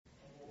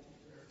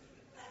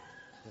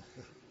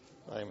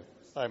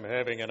I'm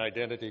having an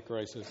identity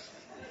crisis.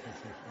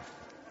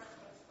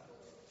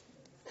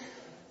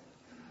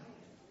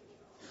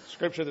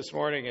 Scripture this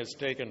morning is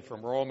taken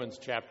from Romans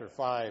chapter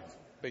 5,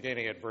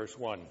 beginning at verse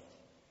 1.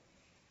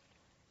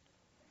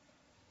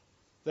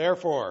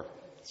 Therefore,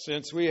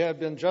 since we have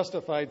been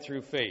justified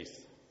through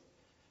faith,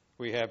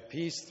 we have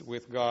peace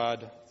with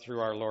God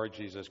through our Lord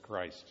Jesus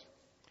Christ,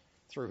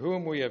 through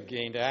whom we have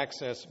gained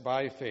access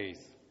by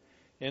faith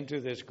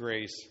into this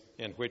grace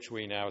in which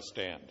we now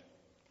stand.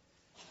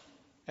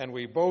 And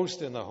we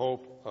boast in the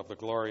hope of the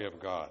glory of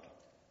God.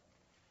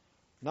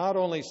 Not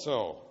only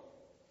so,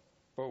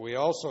 but we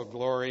also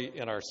glory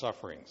in our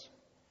sufferings,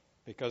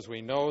 because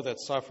we know that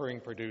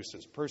suffering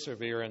produces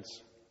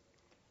perseverance,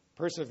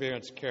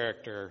 perseverance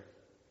character,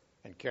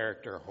 and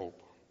character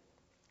hope.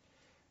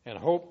 And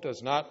hope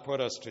does not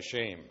put us to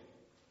shame,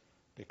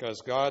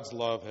 because God's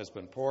love has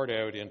been poured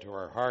out into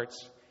our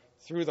hearts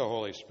through the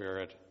Holy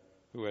Spirit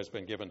who has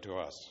been given to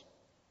us.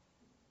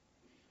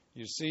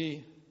 You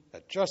see,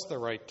 at just the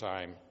right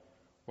time,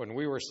 when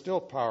we were still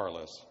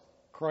powerless,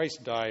 Christ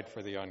died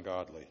for the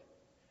ungodly.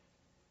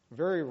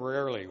 Very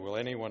rarely will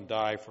anyone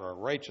die for a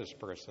righteous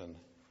person,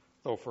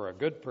 though for a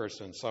good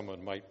person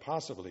someone might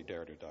possibly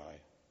dare to die.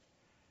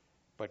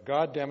 But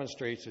God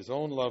demonstrates his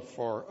own love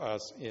for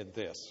us in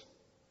this: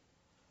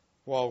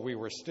 while we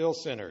were still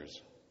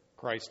sinners,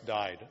 Christ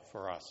died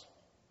for us.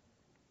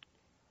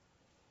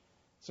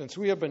 Since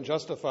we have been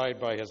justified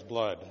by his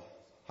blood,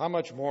 how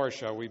much more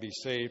shall we be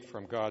saved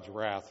from God's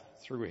wrath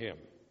through him?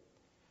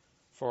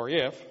 For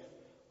if,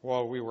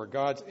 while we were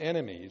God's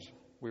enemies,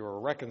 we were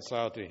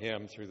reconciled to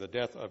him through the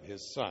death of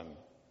his Son,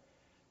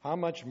 how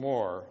much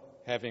more,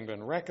 having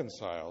been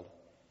reconciled,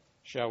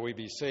 shall we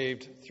be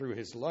saved through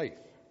his life?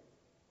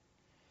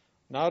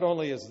 Not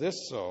only is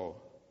this so,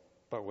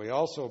 but we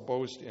also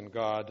boast in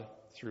God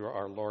through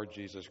our Lord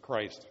Jesus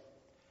Christ,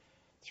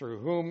 through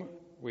whom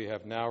we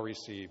have now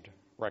received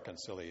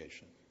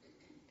reconciliation.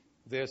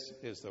 This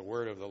is the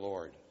word of the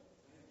Lord.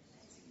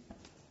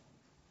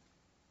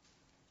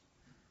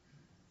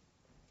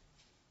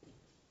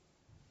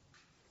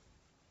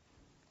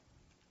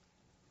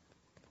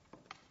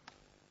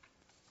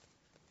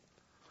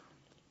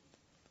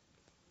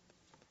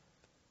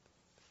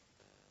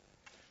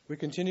 We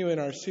continue in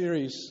our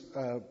series,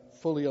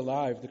 Fully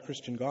Alive, the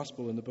Christian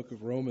Gospel in the book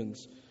of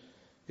Romans.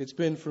 It's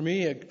been, for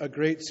me, a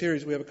great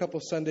series. We have a couple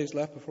of Sundays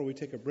left before we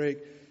take a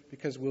break,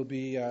 because we'll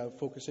be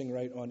focusing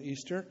right on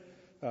Easter,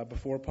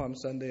 before Palm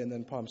Sunday, and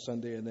then Palm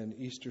Sunday, and then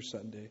Easter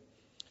Sunday.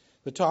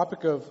 The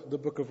topic of the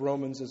book of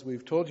Romans, as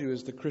we've told you,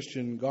 is the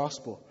Christian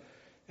Gospel.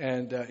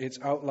 And it's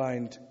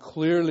outlined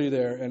clearly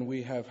there, and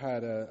we have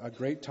had a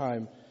great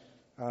time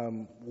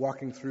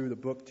walking through the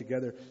book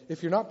together.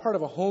 If you're not part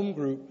of a home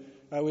group,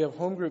 we have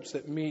home groups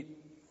that meet.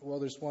 Well,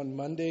 there's one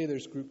Monday,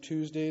 there's group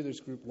Tuesday,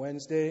 there's group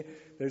Wednesday,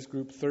 there's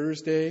group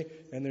Thursday,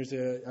 and there's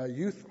a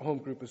youth home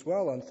group as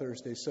well on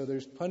Thursday. So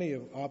there's plenty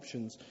of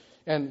options.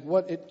 And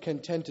what it can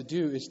tend to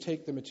do is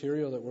take the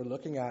material that we're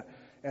looking at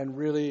and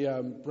really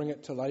bring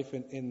it to life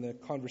in the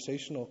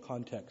conversational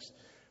context,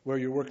 where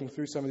you're working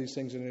through some of these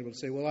things and able to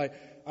say, well,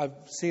 I've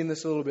seen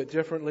this a little bit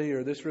differently,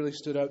 or this really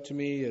stood out to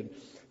me. And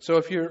so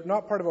if you're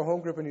not part of a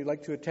home group and you'd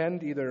like to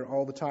attend either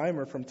all the time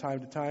or from time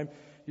to time,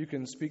 you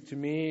can speak to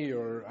me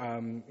or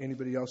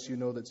anybody else you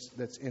know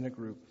that's in a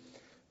group.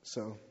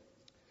 So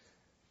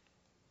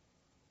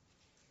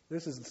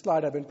this is the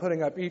slide I've been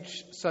putting up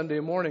each Sunday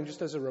morning,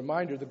 just as a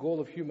reminder. The goal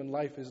of human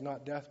life is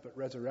not death but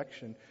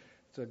resurrection.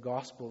 It's a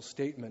gospel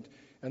statement.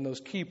 And those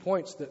key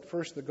points that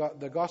first,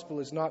 the gospel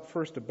is not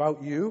first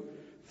about you,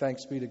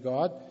 thanks be to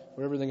God.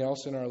 For everything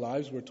else in our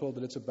lives, we're told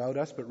that it's about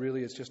us, but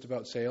really it's just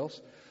about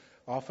sales,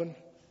 often.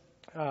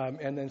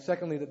 And then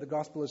secondly, that the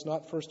gospel is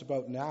not first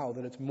about now,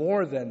 that it's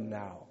more than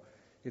now.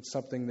 It's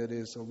something that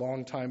is a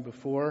long time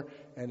before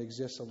and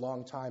exists a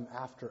long time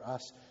after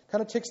us.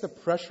 Kind of takes the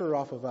pressure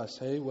off of us,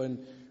 hey,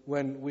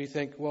 when we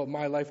think, well,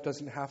 my life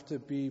doesn't have to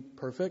be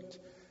perfect.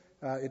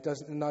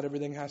 Not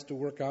everything has to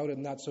work out,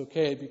 and that's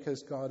okay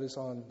because God is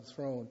on the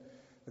throne.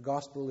 The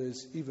gospel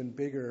is even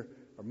bigger,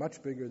 or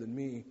much bigger than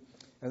me,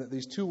 and that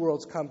these two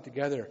worlds come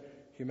together,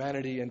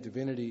 humanity and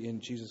divinity, in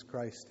Jesus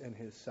Christ and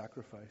his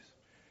sacrifice.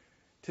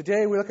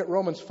 Today we look at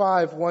Romans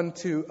 5, 1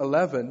 to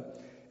 11,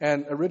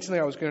 and originally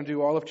I was going to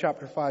do all of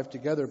chapter 5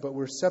 together, but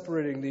we're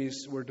separating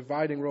these, we're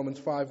dividing Romans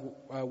 5,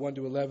 1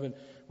 to 11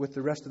 with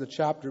the rest of the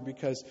chapter,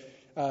 because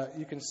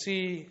you can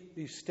see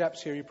these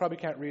steps here. You probably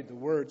can't read the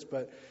words,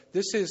 but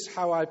this is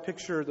how I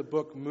picture the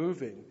book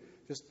moving.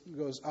 Just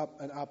goes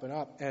up and up and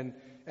up,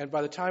 and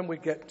by the time we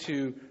get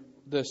to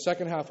the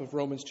second half of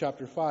Romans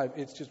chapter 5,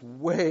 it's just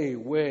way,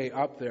 way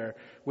up there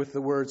with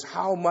the words,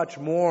 how much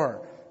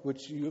more,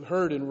 which you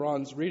heard in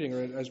Ron's reading,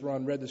 or as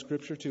Ron read the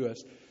scripture to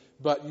us.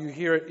 But you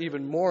hear it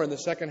even more in the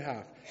second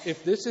half.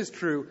 If this is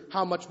true,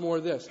 how much more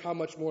this? How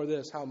much more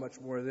this? How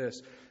much more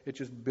this? It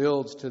just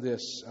builds to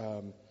this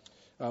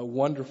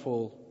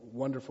wonderful,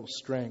 wonderful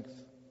strength.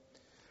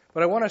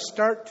 But I want to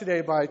start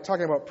today by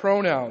talking about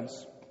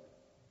pronouns.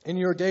 In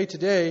your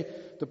day-to-day,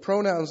 the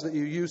pronouns that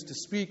you use to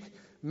speak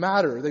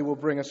matter. They will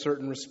bring a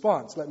certain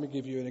response. Let me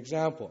give you an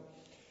example.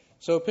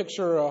 So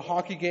picture a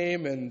hockey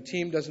game and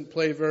team doesn't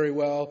play very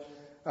well.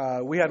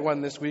 We had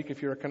one this week.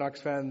 If you're a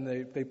Canucks fan,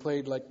 they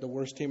played like the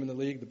worst team in the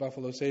league, the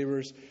Buffalo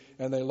Sabres,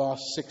 and they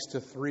lost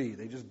 6-3.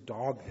 They just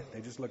dogged it.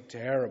 They just looked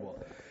terrible.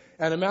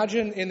 And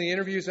imagine in the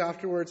interviews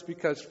afterwards,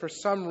 because for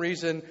some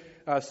reason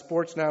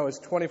sports now is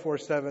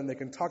 24/7. They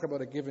can talk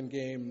about a given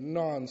game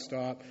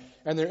nonstop.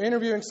 And they're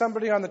interviewing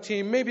somebody on the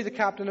team, maybe the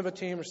captain of a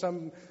team or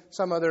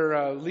some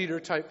other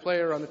leader-type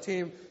player on the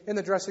team in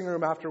the dressing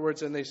room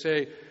afterwards, and they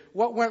say,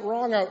 "What went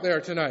wrong out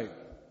there tonight?"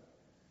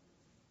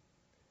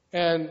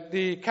 And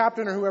the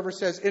captain or whoever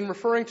says, in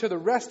referring to the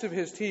rest of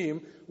his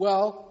team,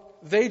 "Well,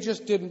 they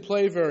just didn't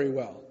play very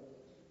well."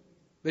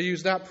 They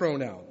use that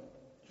pronoun.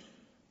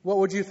 What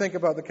would you think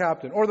about the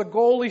captain? Or the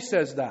goalie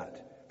says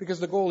that, because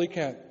the goalie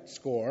can't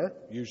score,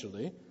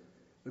 usually.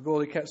 The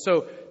goalie can't.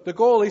 So the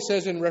goalie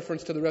says in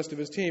reference to the rest of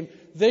his team,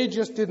 "They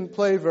just didn't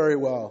play very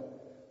well.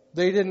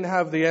 They didn't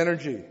have the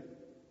energy.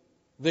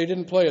 They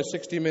didn't play a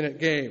 60-minute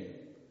game."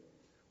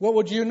 What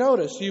would you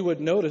notice? You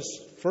would notice,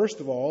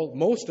 first of all,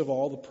 most of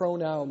all, the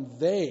pronoun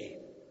they.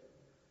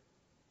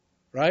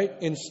 Right?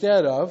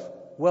 Instead of,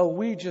 "Well,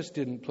 we just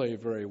didn't play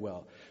very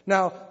well."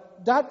 Now,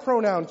 that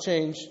pronoun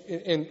change,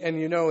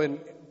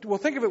 well,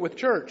 think of it with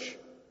church.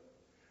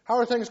 How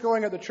are things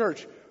going at the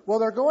church? Well,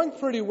 they're going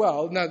pretty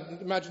well. Now,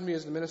 imagine me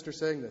as the minister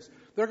saying this.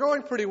 They're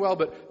going pretty well,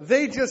 but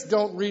they just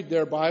don't read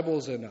their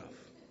Bibles enough.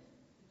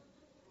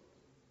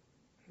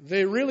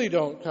 They really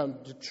don't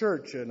come to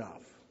church enough.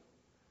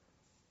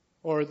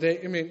 Or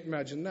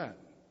imagine that.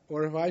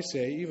 Or if I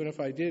say, even if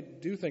I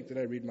do think that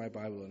I read my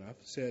Bible enough,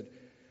 said,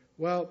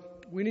 "Well,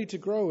 we need to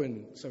grow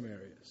in some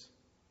areas."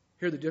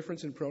 Hear the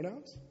difference in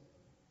pronouns?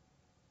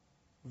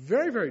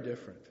 Very, very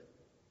different.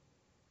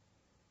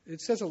 It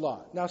says a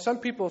lot. Now, some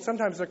people,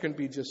 sometimes there can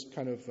be just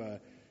kind of,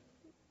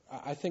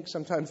 I think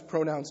sometimes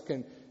pronouns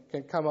can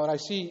come out. I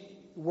see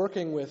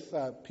working with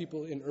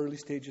people in early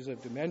stages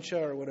of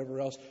dementia or whatever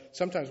else,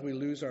 sometimes we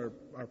lose our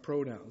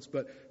pronouns.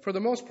 But for the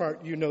most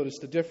part, you notice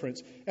the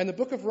difference. And the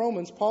book of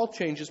Romans, Paul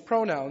changes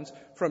pronouns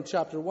from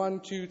chapter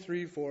 1, 2,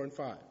 3, 4, and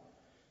 5.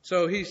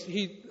 So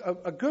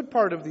a good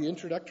part of the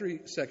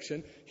introductory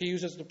section, he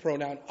uses the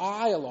pronoun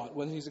I a lot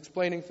when he's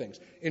explaining things,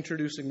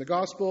 introducing the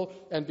gospel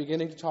and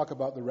beginning to talk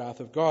about the wrath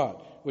of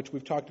God, which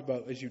we've talked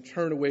about. As you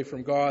turn away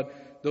from God,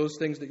 those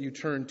things that you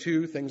turn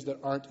to, things that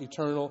aren't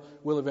eternal,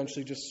 will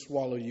eventually just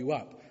swallow you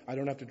up. I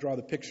don't have to draw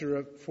the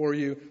picture for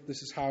you.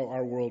 This is how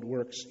our world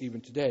works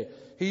even today.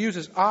 He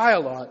uses I a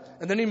lot,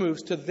 and then he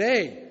moves to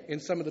they in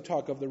some of the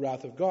talk of the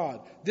wrath of God.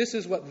 This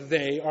is what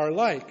they are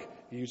like.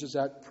 He uses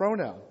that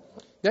pronoun.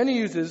 Then he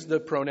uses the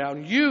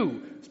pronoun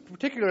you,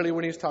 particularly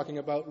when he's talking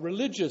about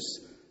religious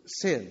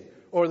sin,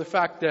 or the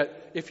fact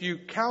that if you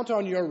count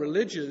on your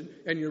religion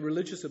and your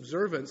religious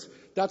observance,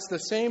 that's the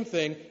same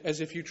thing as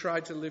if you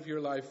tried to live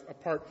your life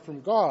apart from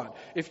God,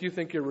 if you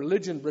think your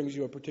religion brings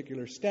you a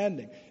particular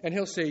standing. And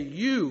he'll say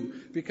you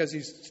because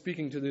he's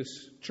speaking to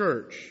this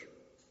church.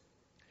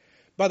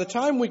 By the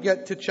time we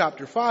get to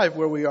chapter 5,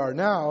 where we are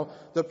now,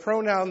 the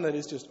pronoun that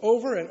is just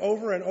over and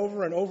over and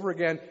over and over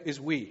again is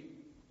we.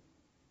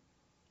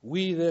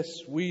 We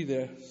this, we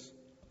this.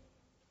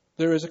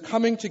 There is a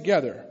coming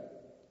together.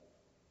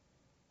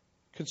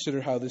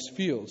 Consider how this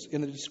feels.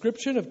 In the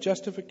description of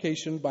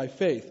justification by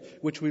faith,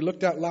 which we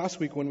looked at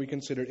last week when we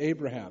considered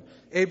Abraham.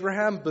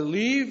 Abraham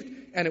believed,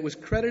 and it was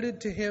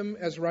credited to him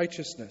as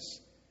righteousness.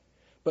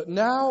 But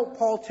now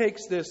Paul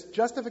takes this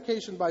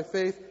justification by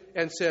faith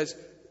and says,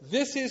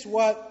 this is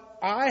what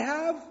I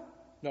have?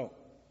 No.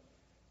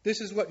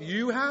 This is what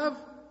you have?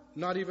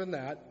 Not even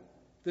that.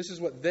 This is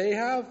what they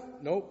have?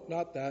 Nope,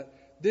 not that.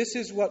 This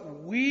is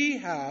what we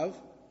have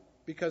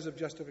because of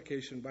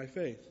justification by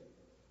faith.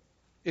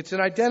 It's an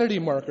identity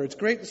marker. It's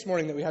great this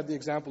morning that we had the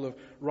example of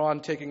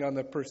Ron taking on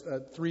the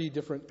three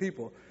different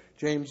people,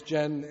 James,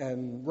 Jen,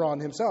 and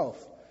Ron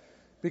himself,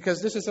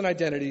 because this is an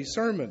identity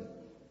sermon.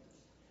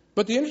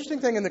 But the interesting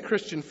thing in the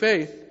Christian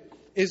faith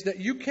is that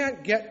you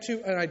can't get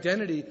to an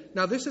identity.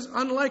 Now, this is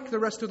unlike the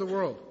rest of the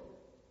world.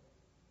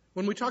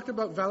 When we talked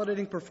about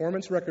validating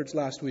performance records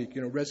last week,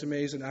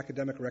 resumes and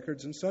academic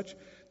records and such,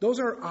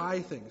 those are I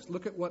things.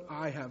 Look at what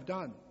I have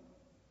done.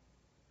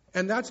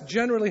 And that's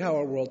generally how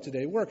our world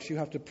today works. You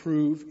have to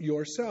prove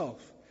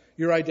yourself.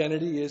 Your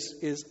identity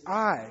is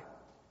I.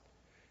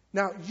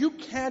 Now, you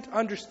can't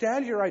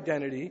understand your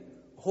identity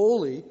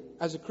wholly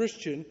as a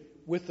Christian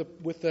with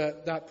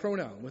that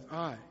pronoun, with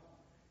I.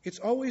 It's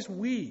always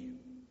we.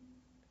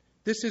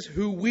 This is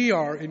who we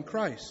are in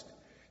Christ.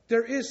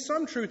 There is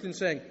some truth in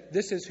saying,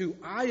 this is who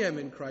I am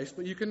in Christ,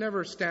 but you can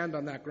never stand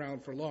on that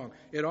ground for long.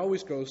 It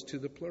always goes to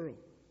the plural.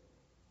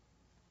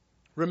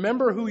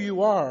 Remember who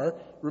you are,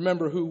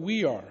 remember who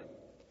we are.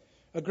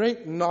 A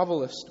great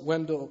novelist,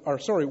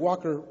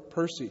 Walker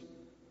Percy.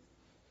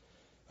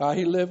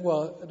 He lived,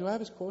 do I have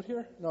his quote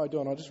here? No, I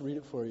don't. I'll just read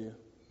it for you.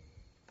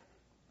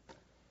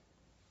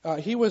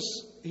 He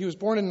was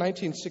born in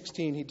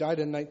 1916. He died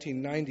in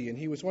 1990, and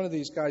he was one of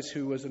these guys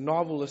who was a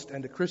novelist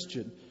and a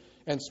Christian,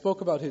 and spoke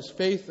about his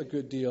faith a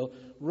good deal,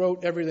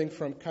 wrote everything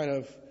from kind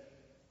of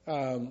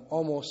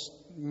almost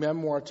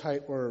memoir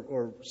type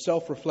or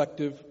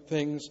self-reflective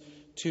things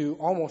to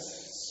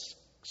almost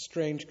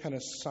strange kind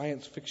of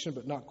science fiction,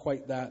 but not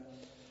quite that.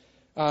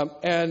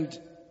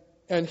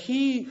 And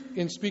he,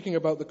 in speaking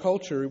about the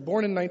culture,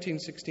 born in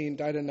 1916,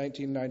 died in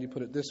 1990,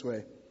 put it this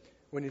way,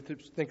 when you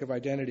think of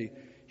identity.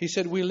 He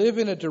said, "We live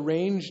in a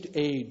deranged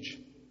age,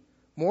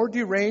 more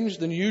deranged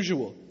than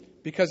usual,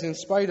 because in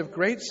spite of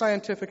great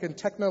scientific and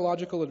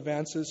technological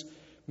advances,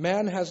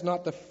 man has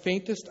not the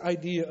faintest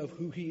idea of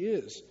who he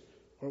is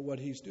or what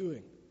he's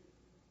doing.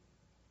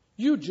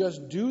 You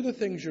just do the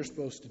things you're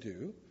supposed to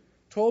do,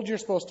 told you're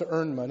supposed to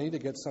earn money to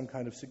get some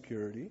kind of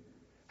security,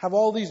 have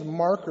all these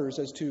markers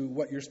as to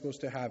what you're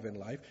supposed to have in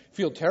life,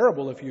 feel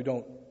terrible if you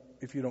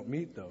don't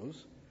meet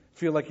those,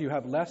 feel like you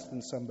have less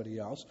than somebody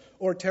else,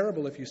 or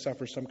terrible if you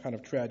suffer some kind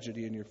of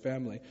tragedy in your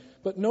family.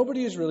 But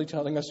nobody is really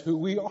telling us who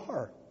we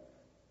are.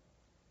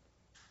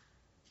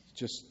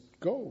 Just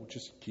go,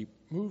 just keep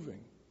moving."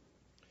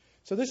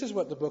 So this is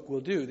what the book will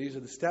do. These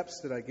are the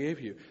steps that I gave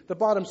you. The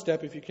bottom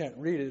step, if you can't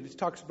read it, it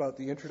talks about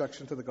the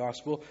introduction to the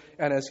gospel,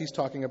 and as he's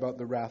talking about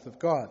the wrath of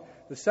God.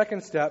 The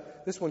second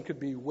step, this one could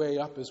be way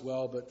up as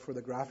well, but for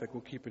the graphic,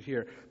 we'll keep it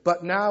here.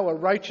 "But now a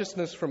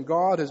righteousness from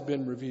God has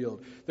been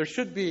revealed." There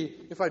should be,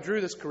 if I drew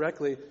this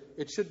correctly,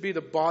 it should be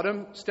the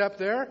bottom step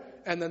there,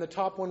 and then the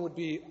top one would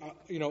be,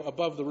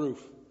 above the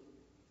roof.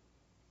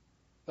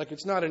 Like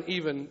it's not an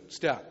even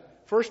step.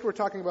 First, we're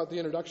talking about the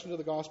introduction to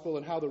the gospel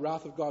and how the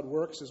wrath of God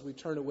works as we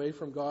turn away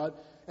from God.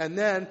 And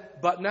then,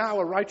 "But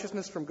now a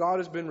righteousness from God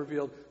has been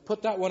revealed."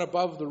 Put that one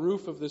above the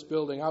roof of this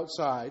building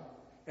outside,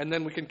 and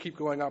then we can keep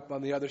going up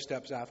on the other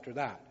steps after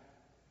that.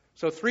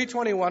 So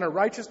 3:21, a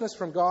righteousness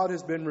from God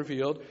has been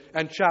revealed.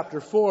 And chapter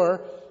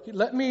 4,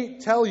 let me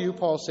tell you,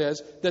 Paul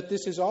says, that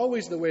this is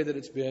always the way that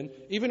it's been,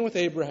 even with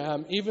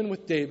Abraham, even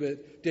with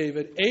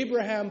David.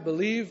 Abraham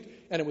believed,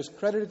 and it was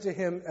credited to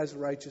him as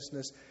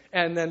righteousness.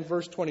 And then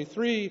verse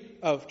 23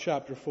 of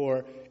chapter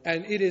 4,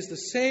 "And it is the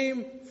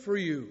same for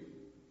you,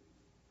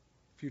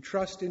 if you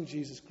trust in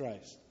Jesus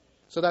Christ."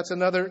 So that's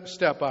another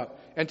step up.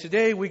 And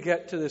today we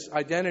get to this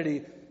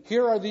identity.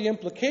 Here are the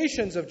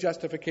implications of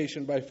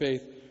justification by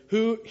faith.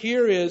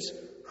 Here is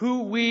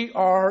who we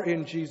are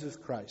in Jesus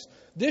Christ.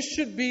 This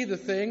should be the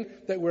thing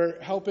that we're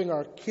helping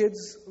our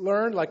kids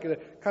learn, like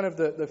kind of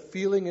the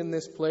feeling in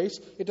this place.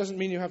 It doesn't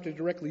mean you have to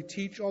directly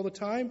teach all the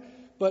time.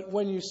 But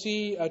when you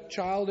see a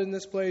child in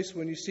this place,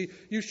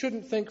 you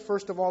shouldn't think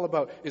first of all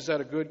about, is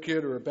that a good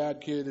kid or a bad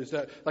kid? Is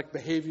that like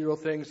behavioral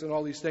things and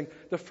all these things?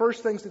 The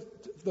first things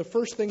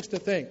to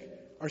think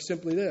are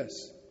simply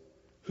this: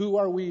 who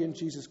are we in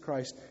Jesus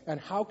Christ? And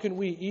how can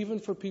we, even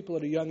for people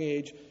at a young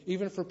age,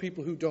 even for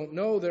people who don't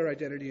know their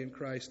identity in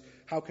Christ,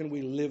 how can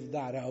we live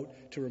that out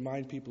to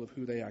remind people of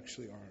who they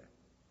actually are?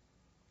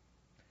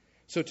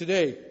 So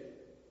today,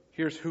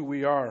 here's who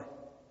we are.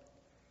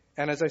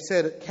 And as I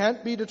said, it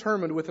can't be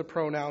determined with the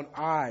pronoun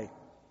I.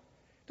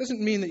 It doesn't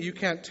mean that you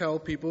can't tell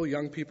people,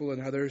 young people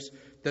and others,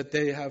 that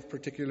they have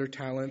particular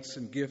talents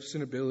and gifts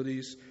and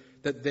abilities,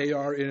 that they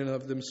are in and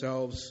of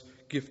themselves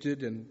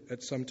gifted and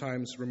at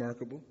sometimes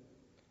remarkable.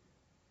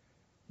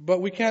 But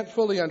we can't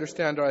fully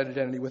understand our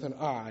identity with an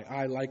I.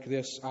 I like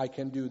this, I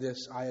can do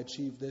this, I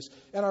achieve this.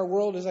 And our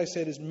world, as I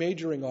said, is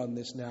majoring on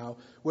this now,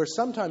 where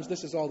sometimes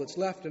this is all that's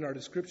left in our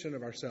description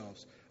of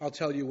ourselves. I'll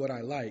tell you what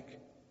I like.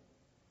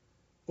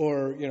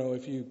 Or,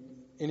 if you,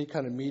 any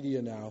kind of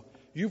media now,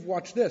 you've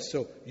watched this,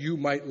 so you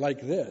might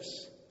like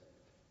this.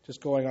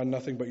 Just going on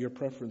nothing but your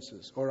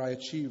preferences. Or I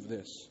achieve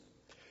this.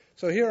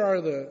 So here are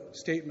the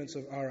statements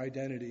of our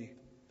identity.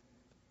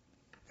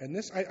 And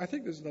this, I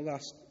think this is the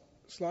last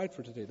slide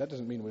for today. That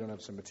doesn't mean we don't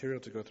have some material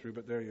to go through,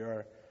 but there you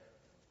are.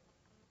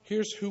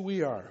 Here's who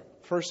we are.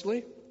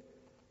 Firstly,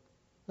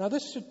 now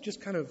this should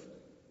just kind of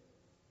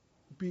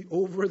be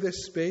over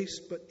this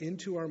space, but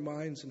into our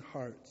minds and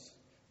hearts.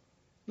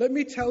 Let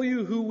me tell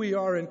you who we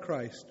are in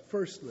Christ.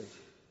 Firstly,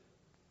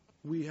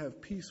 we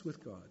have peace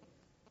with God.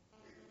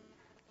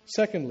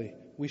 Secondly,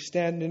 we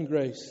stand in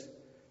grace.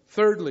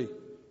 Thirdly,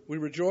 we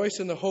rejoice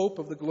in the hope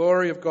of the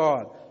glory of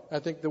God. I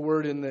think the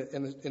word in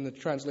the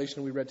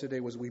translation we read today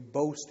was we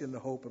boast in the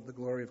hope of the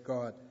glory of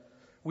God.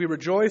 We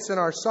rejoice in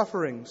our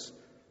sufferings.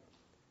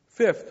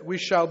 Fifth, we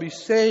shall be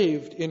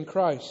saved in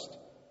Christ.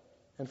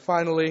 And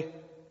finally,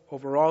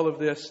 over all of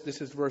this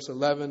is verse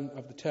 11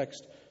 of the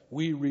text,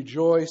 we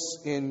rejoice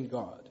in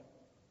God.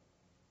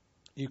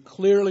 You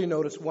clearly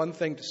notice one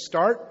thing to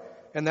start,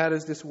 and that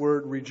is this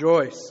word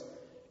rejoice.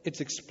 It's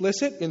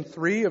explicit in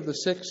 3 of the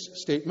 6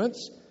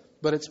 statements,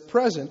 but it's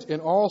present in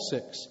all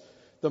 6.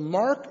 The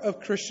mark of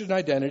Christian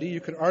identity,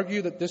 you could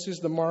argue that this is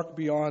the mark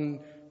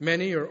beyond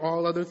many or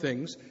all other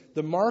things.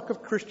 The mark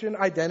of Christian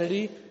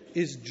identity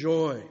is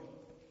joy.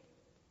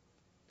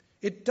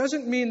 It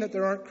doesn't mean that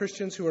there aren't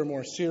Christians who are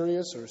more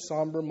serious or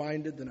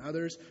somber-minded than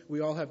others. We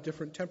all have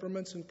different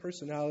temperaments and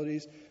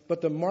personalities.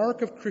 But the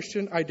mark of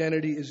Christian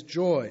identity is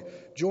joy.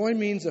 Joy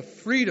means a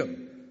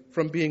freedom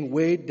from being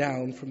weighed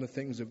down from the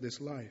things of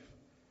this life.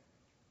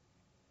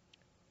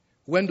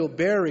 Wendell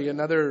Berry,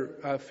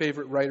 another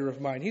favorite writer of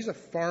mine, he's a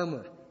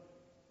farmer.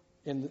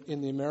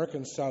 in the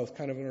American South,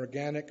 kind of an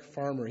organic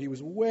farmer. He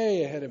was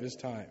way ahead of his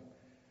time.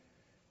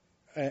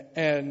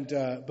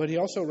 But he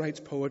also writes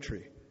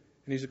poetry,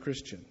 and he's a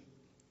Christian.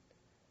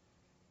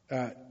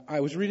 I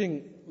was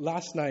reading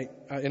last night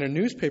in a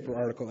newspaper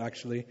article,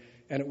 actually,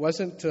 and it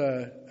wasn't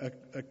a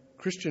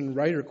Christian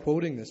writer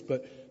quoting this,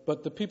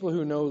 but the people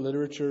who know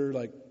literature,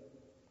 like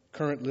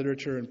current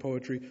literature and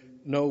poetry,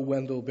 know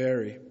Wendell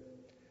Berry.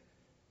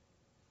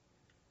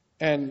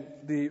 And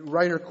the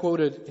writer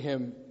quoted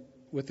him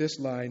with this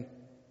line.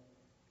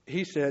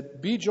 He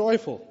said, "Be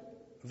joyful,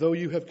 though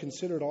you have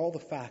considered all the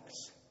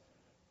facts."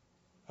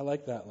 I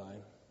like that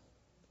line.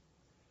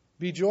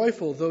 Be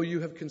joyful, though you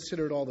have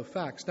considered all the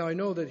facts. Now, I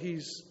know that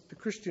he's the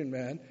Christian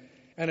man,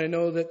 and I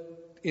know that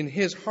in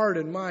his heart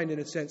and mind, in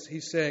a sense,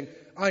 he's saying,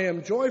 I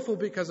am joyful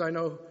because I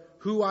know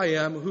who I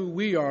am, who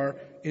we are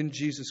in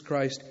Jesus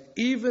Christ,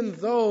 even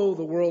though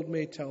the world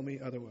may tell me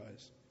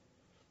otherwise.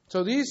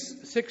 So these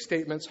 6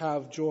 statements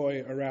have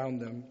joy around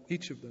them,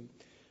 each of them.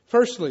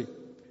 Firstly,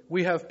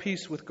 we have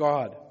peace with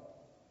God.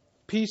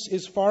 Peace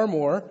is far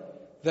more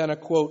than a,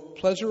 quote,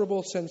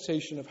 pleasurable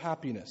sensation of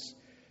happiness.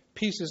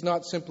 Peace is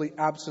not simply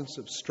absence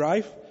of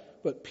strife,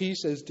 but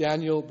peace, as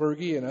Daniel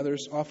Berge and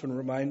others often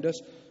remind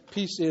us,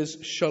 peace is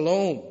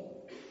shalom,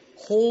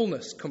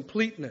 wholeness,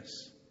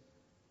 completeness,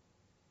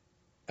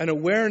 an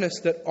awareness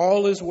that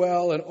all is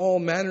well and all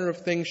manner of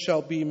things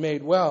shall be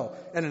made well.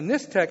 And in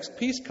this text,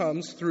 peace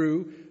comes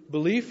through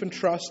belief and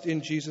trust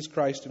in Jesus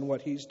Christ and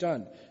what He's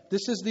done.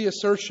 This is the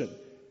assertion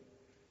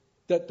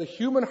that the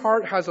human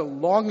heart has a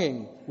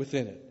longing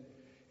within it.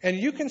 And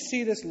you can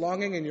see this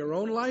longing in your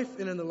own life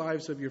and in the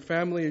lives of your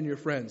family and your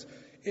friends.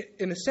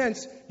 In a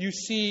sense, you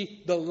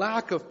see the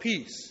lack of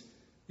peace.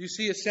 You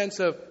see a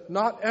sense of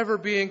not ever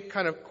being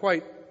kind of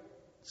quite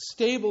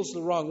stable is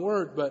the wrong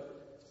word, but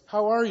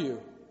how are you?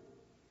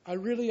 I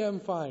really am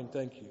fine,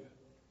 thank you.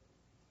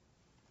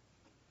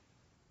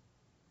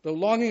 The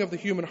longing of the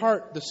human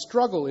heart, the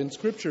struggle in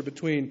Scripture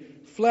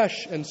between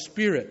flesh and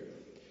spirit.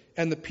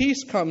 And the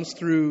peace comes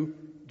through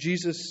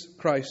Jesus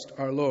Christ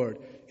our Lord.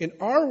 In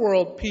our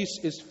world, peace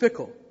is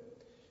fickle.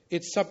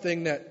 It's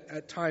something that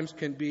at times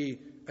can be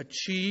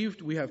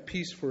achieved. We have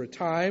peace for a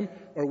time,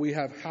 or we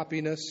have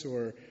happiness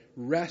or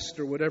rest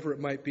or whatever it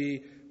might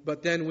be,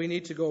 but then we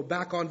need to go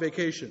back on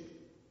vacation.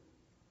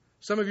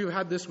 Some of you have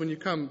had this when you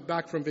come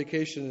back from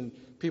vacation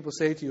and people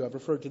say to you, I've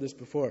referred to this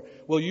before,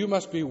 well, you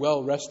must be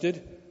well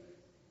rested,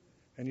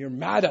 and you're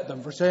mad at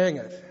them for saying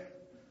it.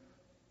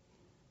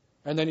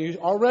 And then you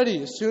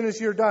already, as soon as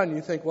you're done,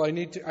 you think, well,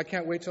 I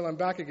can't wait till I'm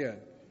back again.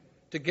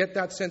 To get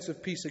that sense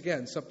of peace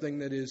again, something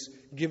that is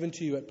given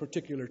to you at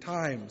particular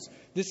times.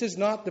 This is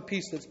not the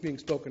peace that's being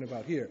spoken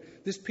about here.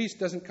 This peace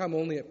doesn't come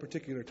only at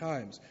particular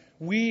times.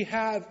 We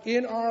have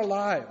in our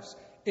lives,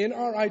 in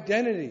our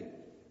identity,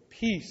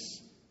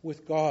 peace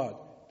with God,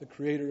 the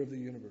Creator of the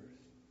universe.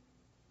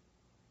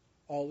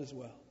 All is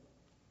well.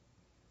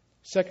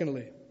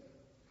 Secondly,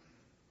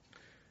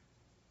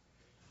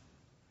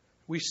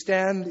 we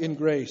stand in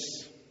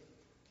grace.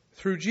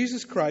 Through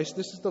Jesus Christ,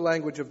 this is the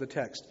language of the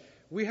text,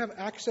 we have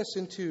access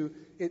into,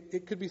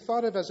 it could be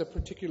thought of as a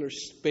particular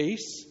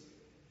space,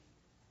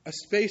 a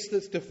space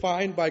that's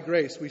defined by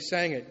grace. We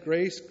sang it,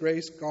 grace,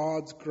 grace,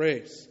 God's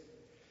grace.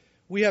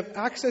 We have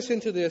access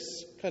into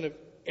this kind of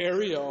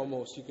area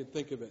almost, you could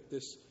think of it.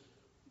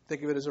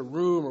 Think of it as a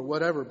room or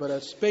whatever, but a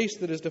space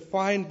that is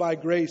defined by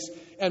grace.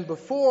 And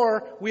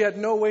before, we had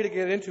no way to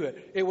get into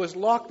it. It was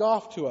locked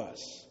off to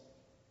us.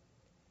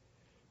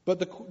 But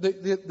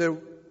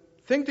the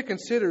thing to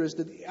consider is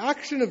that the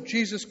action of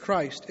Jesus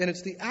Christ, and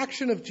it's the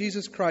action of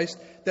Jesus Christ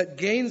that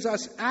gains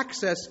us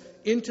access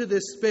into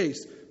this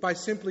space. By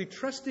simply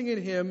trusting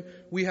in Him,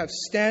 we have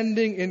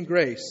standing in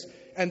grace.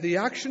 And the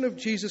action of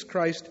Jesus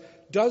Christ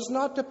does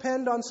not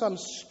depend on some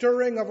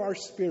stirring of our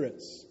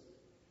spirits.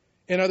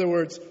 In other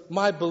words,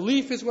 my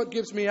belief is what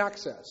gives me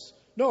access.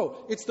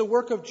 No, it's the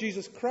work of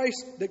Jesus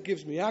Christ that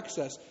gives me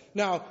access.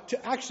 Now,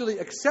 to actually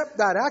accept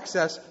that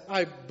access,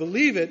 I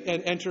believe it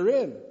and enter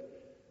in.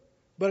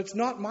 But it's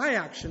not my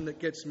action that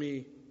gets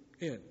me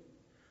in.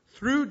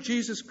 Through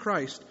Jesus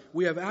Christ,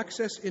 we have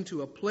access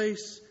into a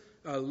place,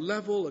 a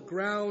level, a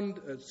ground,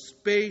 a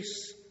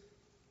space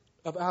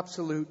of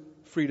absolute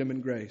freedom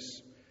and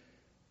grace.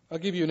 I'll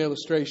give you an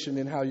illustration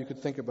in how you could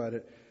think about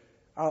it.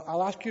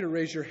 I'll ask you to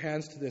raise your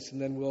hands to this,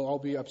 and then we'll all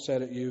be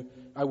upset at you.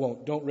 I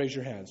won't. Don't raise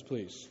your hands,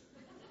 please.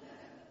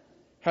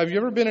 Have you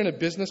ever been in a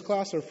business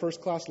class or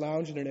first class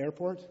lounge in an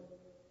airport?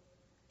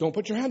 Don't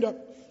put your hand up.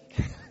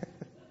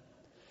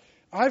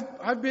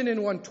 I've been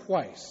in one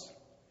twice.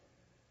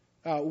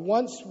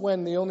 Once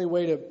when the only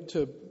way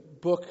to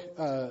book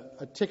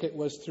a ticket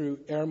was through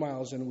Air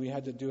Miles, and we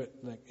had to do it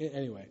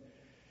anyway.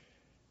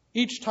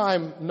 Each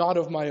time, not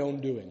of my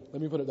own doing.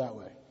 Let me put it that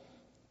way.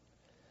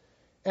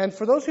 And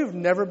for those who've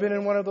never been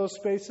in one of those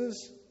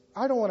spaces,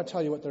 I don't want to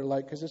tell you what they're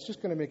like because it's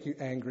just going to make you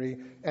angry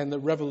and the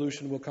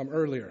revolution will come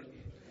earlier.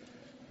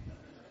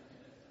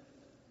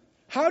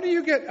 How do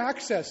you get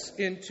access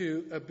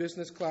into a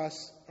business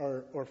class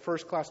or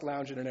first class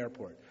lounge in an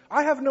airport?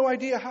 I have no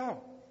idea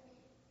how.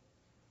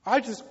 I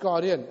just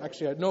got in.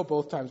 Actually, I know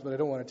both times, but I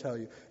don't want to tell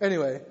you.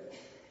 Anyway,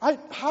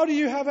 how do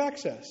you have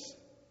access?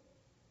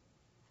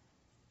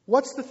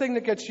 What's the thing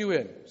that gets you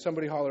in?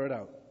 Somebody holler it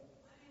out.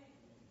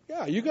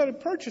 Yeah, you got to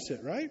purchase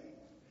it, right?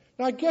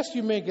 Now, I guess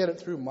you may get it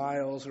through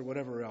miles or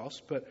whatever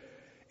else, but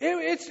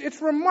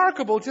it's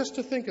remarkable just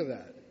to think of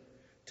that.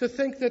 To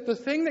think that the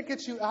thing that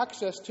gets you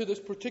access to this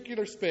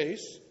particular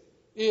space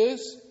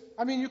is,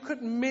 you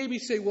could maybe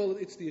say, well,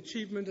 it's the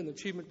achievement, and the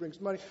achievement brings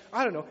money.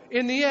 I don't know.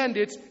 In the end,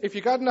 it's if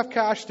you got enough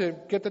cash to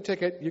get the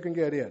ticket, you can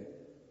get in.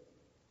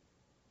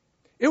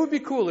 It would be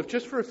cool if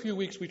just for a few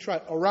weeks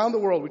around the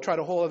world, we tried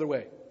a whole other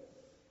way.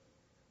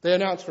 They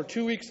announced for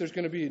 2 weeks there's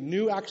going to be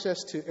new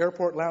access to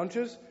airport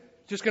lounges.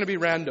 It's just going to be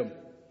random.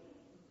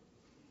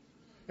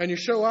 And you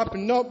show up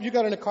and nope, you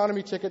got an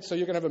economy ticket, so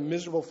you're going to have a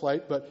miserable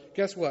flight. But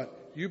guess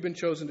what? You've been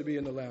chosen to be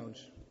in the lounge.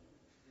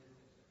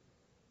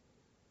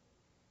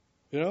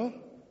 You know?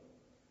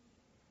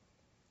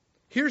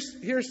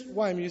 Here's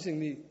why I'm using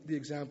the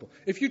example.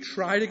 If you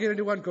try to get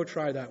into one, go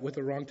try that with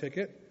the wrong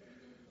ticket.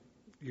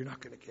 You're not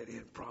going to get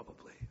in,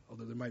 probably.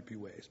 Although there might be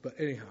ways. But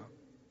anyhow.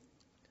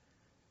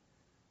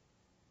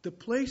 The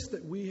place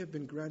that we have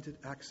been granted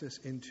access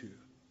into,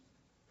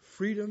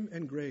 freedom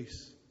and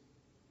grace,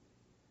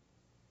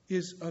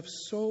 is of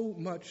so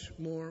much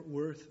more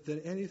worth than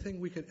anything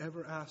we could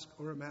ever ask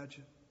or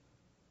imagine.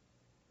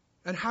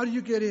 And how do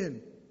you get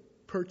in?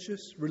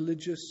 Purchase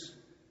religious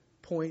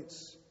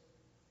points,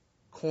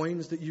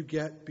 coins that you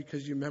get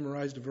because you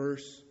memorized a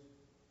verse.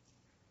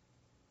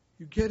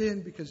 You get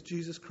in because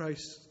Jesus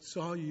Christ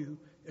saw you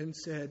and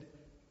said,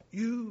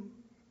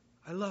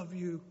 I love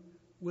you,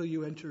 will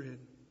you enter in?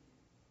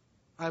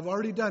 I've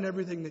already done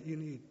everything that you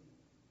need.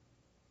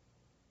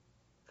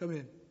 Come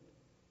in.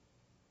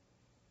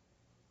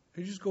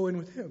 You just go in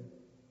with Him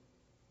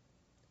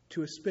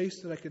to a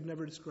space that I could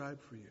never describe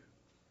for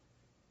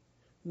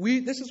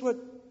you. This is what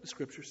the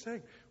Scripture is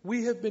saying.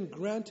 We have been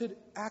granted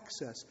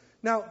access.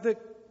 Now,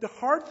 the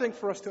hard thing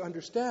for us to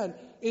understand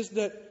is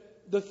that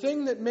the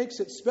thing that makes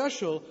it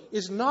special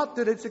is not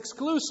that it's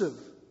exclusive.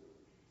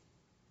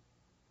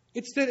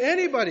 It's that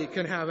anybody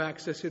can have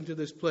access into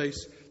this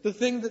place. The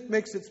thing that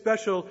makes it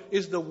special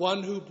is the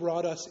one who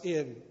brought us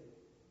in.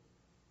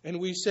 And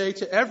we say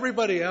to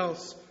everybody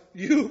else,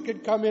 you can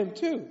come in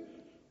too.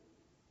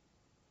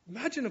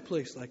 Imagine a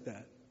place like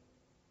that.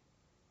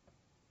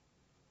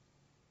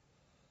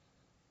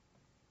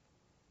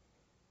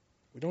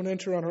 We don't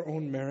enter on our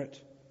own merit.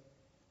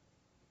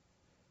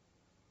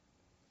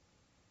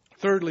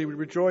 Thirdly, we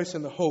rejoice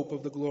in the hope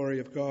of the glory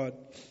of God.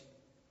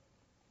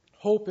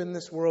 Hope in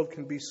this world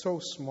can be so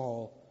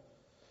small.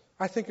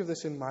 I think of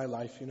this in my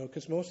life,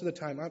 because most of the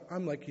time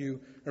I'm like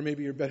you, or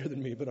maybe you're better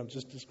than me, but I'm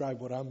just describe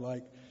what I'm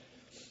like.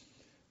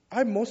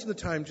 I most of the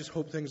time just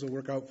hope things will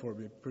work out for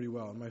me pretty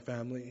well, and my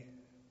family,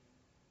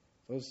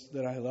 those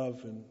that I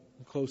love and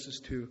I'm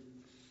closest to.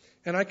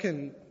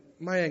 And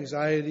my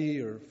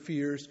anxiety or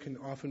fears can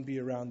often be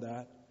around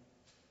that.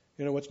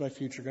 What's my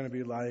future going to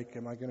be like?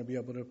 Am I going to be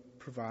able to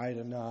provide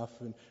enough?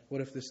 And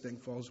what if this thing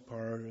falls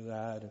apart or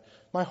that? And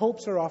my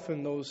hopes are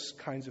often those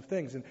kinds of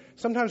things. And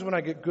sometimes when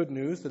I get good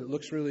news that it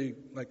looks really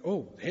like,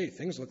 oh, hey,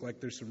 things look like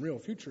there's some real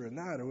future in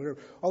that or whatever,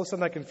 all of a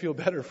sudden I can feel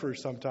better for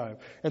some time.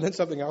 And then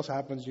something else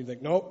happens and you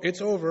think, no,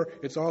 it's over.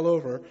 It's all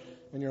over.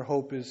 And your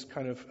hope is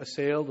kind of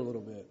assailed a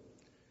little bit.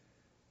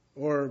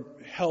 Or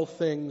health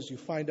things, you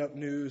find out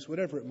news,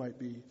 whatever it might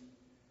be.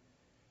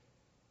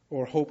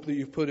 Or hope that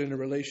you've put in a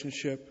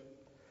relationship.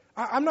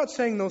 I'm not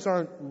saying those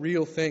aren't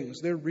real things.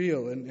 They're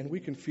real, and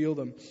we can feel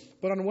them.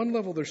 But on one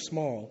level, they're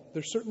small.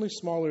 They're certainly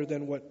smaller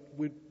than what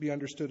would be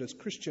understood as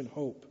Christian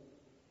hope.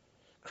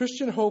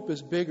 Christian hope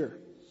is bigger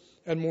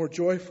and more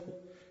joyful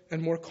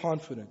and more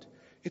confident.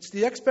 It's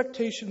the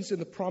expectations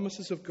and the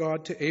promises of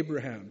God to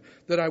Abraham,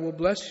 that I will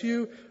bless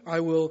you,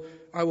 I will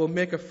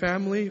make a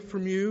family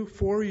from you,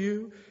 for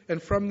you, and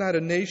from that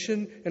a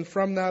nation, and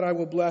from that I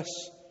will bless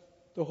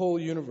the whole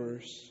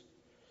universe.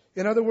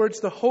 In other words,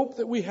 the hope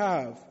that we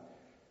have,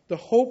 the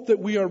hope that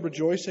we are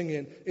rejoicing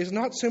in, is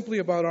not simply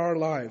about our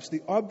lives.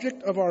 The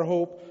object of our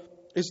hope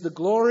is the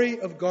glory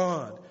of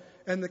God,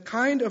 and the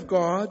kind of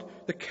God,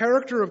 the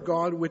character of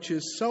God, which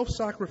is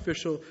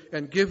self-sacrificial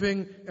and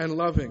giving and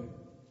loving.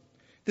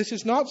 This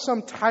is not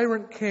some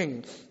tyrant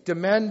king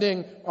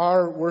demanding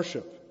our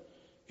worship.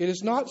 It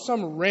is not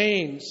some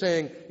reign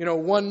saying,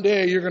 one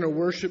day you're going to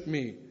worship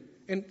me.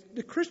 And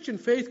the Christian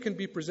faith can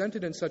be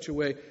presented in such a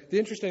way. The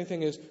interesting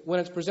thing is, when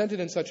it's presented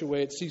in such a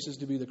way, it ceases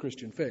to be the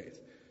Christian faith.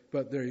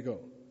 But there you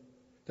go.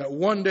 That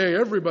one day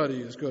everybody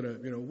is going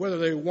to, whether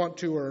they want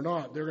to or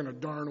not, they're going to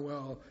darn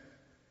well.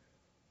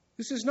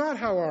 This is not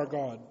how our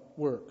God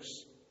works.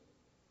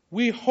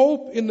 We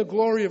hope in the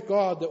glory of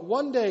God that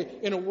one day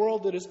in a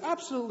world that is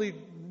absolutely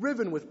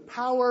riven with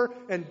power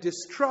and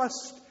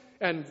distrust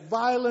and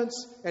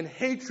violence and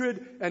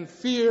hatred and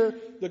fear,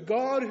 the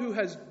God who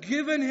has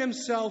given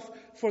Himself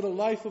for the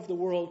life of the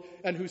world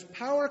and whose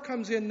power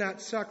comes in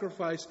that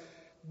sacrifice,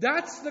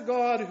 that's the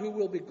God who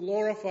will be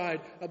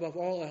glorified above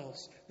all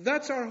else.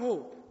 That's our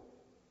hope.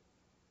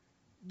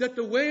 That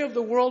the way of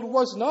the world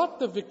was not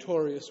the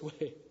victorious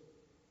way.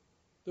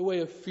 the way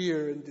of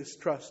fear and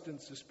distrust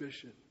and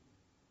suspicion.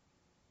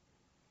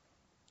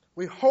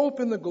 We hope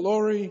in the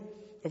glory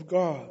of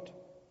God.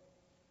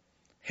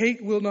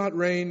 Hate will not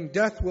reign,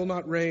 death will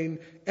not reign,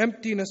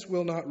 emptiness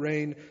will not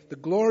reign. The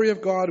glory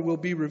of God will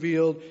be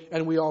revealed,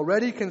 and we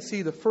already can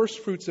see the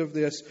first fruits of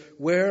this,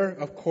 where,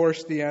 of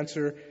course, the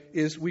answer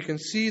is we can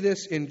see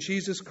this in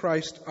Jesus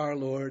Christ our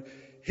Lord,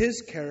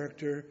 His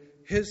character,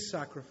 His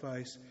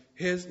sacrifice,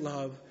 His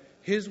love,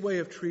 His way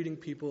of treating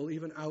people,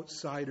 even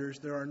outsiders.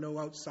 There are no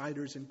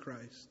outsiders in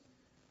Christ.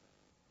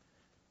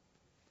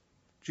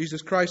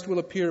 Jesus Christ will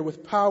appear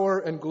with power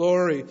and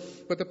glory.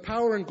 But the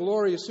power and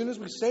glory, as soon as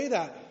we say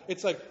that,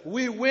 it's like,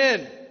 we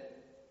win.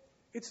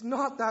 It's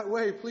not that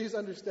way. Please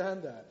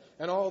understand that.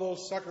 And all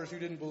those suckers who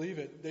didn't believe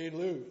it, they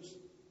lose.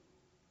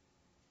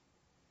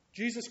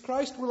 Jesus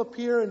Christ will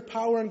appear in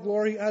power and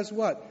glory as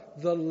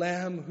what? The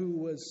Lamb who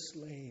was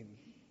slain.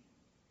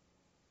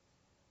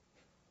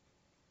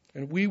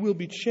 And we will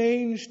be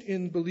changed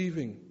in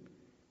believing,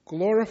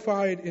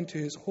 glorified into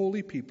His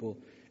holy people.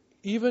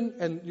 Even,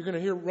 and you're going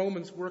to hear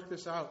Romans work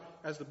this out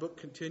as the book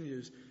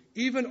continues,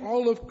 even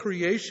all of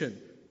creation,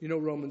 you know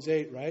Romans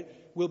 8, right,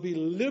 will be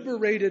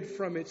liberated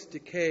from its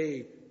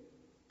decay.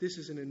 This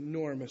is an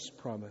enormous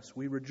promise.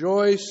 We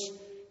rejoice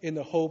in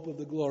the hope of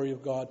the glory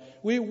of God.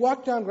 We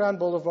walk down Grand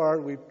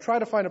Boulevard, we try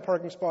to find a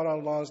parking spot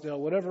on Lonsdale,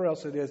 whatever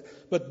else it is,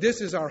 but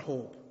this is our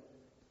hope.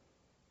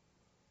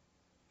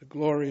 The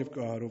glory of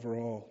God over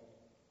all.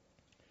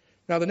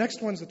 Now the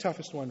next one's the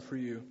toughest one for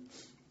you.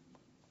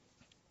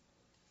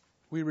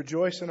 We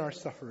rejoice in our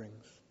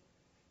sufferings.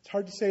 It's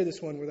hard to say this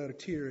one without a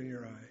tear in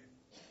your eye.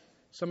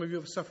 Some of you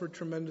have suffered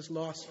tremendous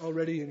loss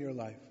already in your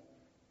life.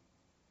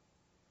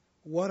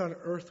 What on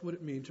earth would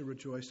it mean to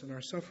rejoice in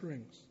our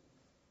sufferings?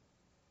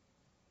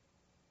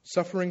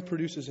 Suffering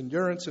produces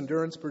endurance.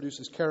 Endurance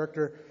produces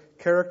character.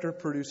 Character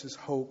produces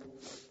hope.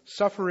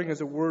 Suffering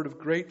is a word of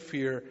great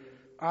fear.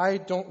 I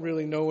don't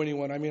really know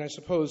anyone. I mean, I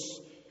suppose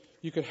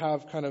you could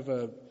have kind of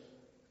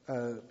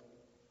a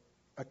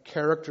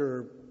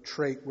character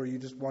trait where you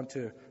just want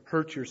to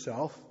hurt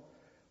yourself,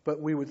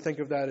 but we would think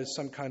of that as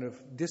some kind of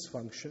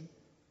dysfunction.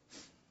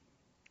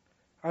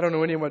 I don't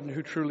know anyone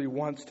who truly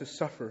wants to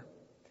suffer.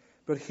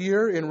 But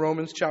here in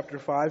Romans chapter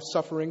 5,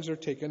 sufferings are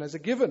taken as a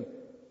given.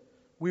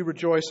 We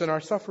rejoice in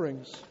our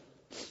sufferings.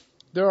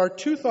 There are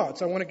two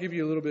thoughts. I want to give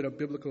you a little bit of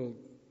biblical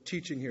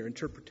teaching here,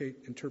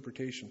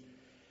 interpretation.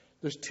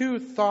 There's two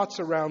thoughts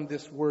around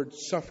this word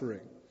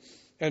suffering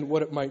and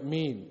what it might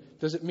mean.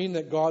 Does it mean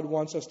that God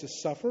wants us to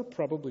suffer?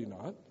 Probably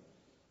not.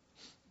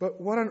 But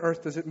what on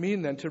earth does it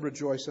mean then to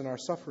rejoice in our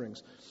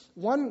sufferings?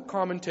 One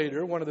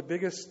commentator, one of the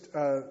biggest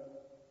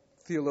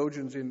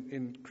theologians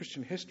in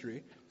Christian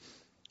history,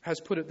 has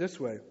put it this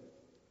way.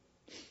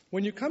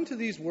 When you come to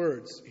these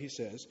words, he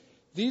says,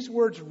 these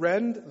words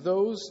rend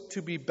those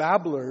to be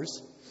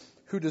babblers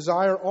who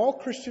desire all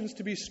Christians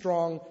to be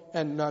strong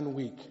and none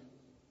weak.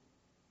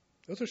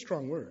 Those are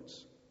strong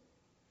words.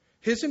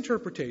 His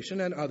interpretation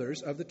and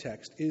others of the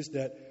text is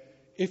that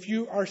if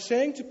you are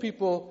saying to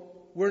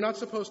people, we're not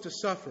supposed to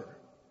suffer,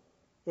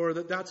 or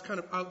that that's kind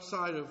of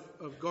outside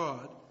of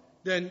God,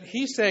 then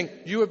he's saying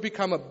you have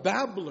become a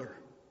babbler.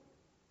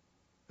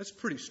 That's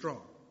pretty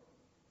strong.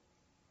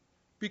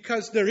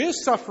 Because there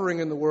is suffering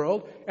in the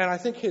world, and I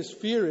think his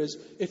fear is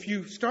if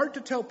you start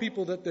to tell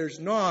people that there's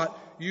not,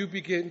 you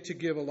begin to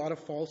give a lot of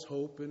false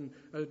hope and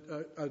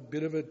a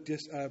bit of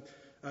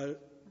a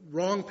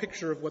wrong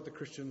picture of what the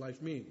Christian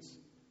life means.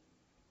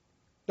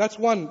 That's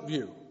one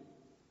view.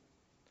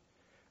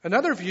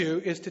 Another view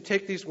is to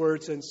take these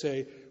words and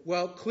say,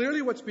 well,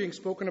 clearly what's being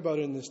spoken about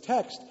in this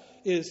text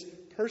is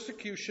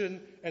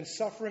persecution and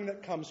suffering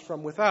that comes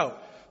from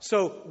without.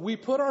 So we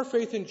put our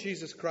faith in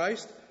Jesus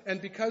Christ,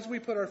 and because we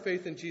put our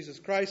faith in Jesus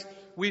Christ,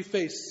 we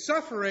face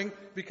suffering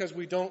because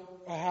we don't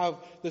have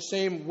the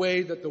same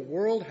way that the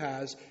world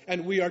has,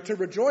 and we are to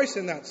rejoice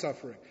in that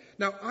suffering.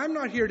 Now, I'm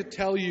not here to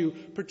tell you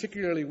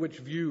particularly which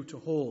view to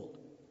hold.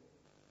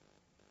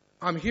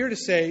 I'm here to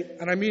say,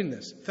 and I mean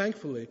this,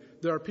 thankfully,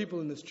 there are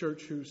people in this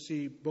church who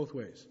see both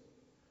ways.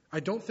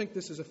 I don't think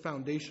this is a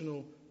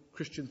foundational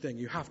Christian thing.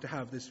 You have to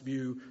have this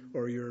view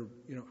or you're,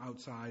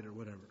 outside or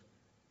whatever.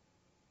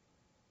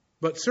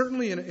 But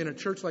certainly in a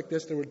church like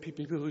this, there would be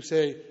people who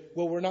say,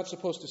 well, we're not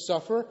supposed to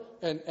suffer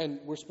and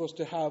we're supposed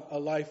to have a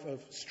life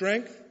of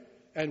strength,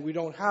 and we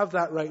don't have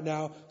that right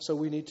now, so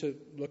we need to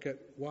look at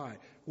why.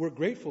 We're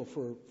grateful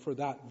for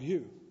that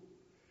view.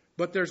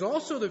 But there's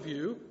also the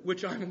view,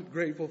 which I'm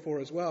grateful for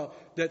as well,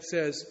 that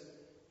says,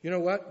 you know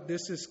what?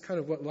 This is kind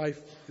of what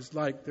life is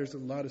like. There's a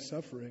lot of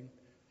suffering,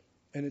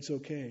 and it's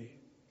okay.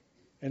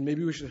 And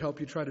maybe we should help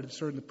you try to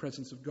discern the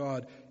presence of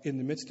God in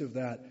the midst of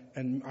that.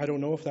 And I don't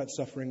know if that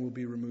suffering will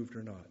be removed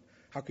or not.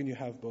 How can you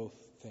have both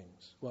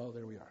things? Well,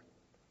 there we are.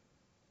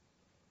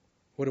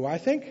 What do I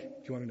think? Do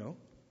you want to know?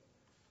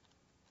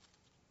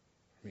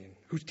 I mean,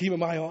 whose team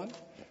am I on?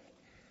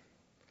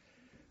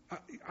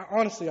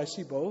 Honestly, I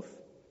see both.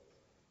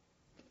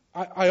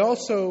 I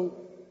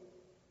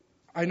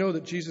know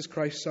that Jesus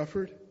Christ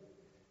suffered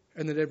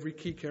and that every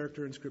key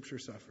character in Scripture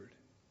suffered.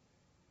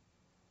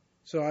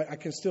 So I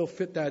can still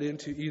fit that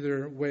into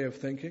either way of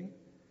thinking.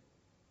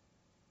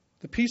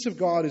 The peace of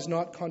God is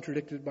not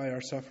contradicted by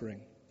our suffering.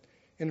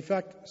 In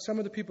fact, some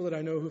of the people that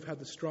I know who've had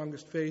the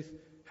strongest faith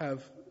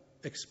have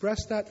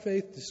expressed that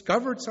faith,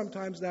 discovered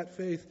sometimes that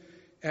faith,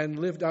 and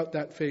lived out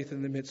that faith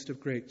in the midst of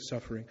great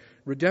suffering.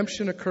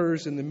 Redemption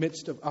occurs in the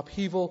midst of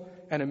upheaval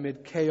and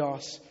amid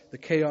chaos, the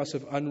chaos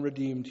of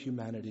unredeemed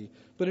humanity.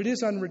 But it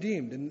is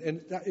unredeemed,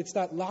 and it's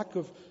that lack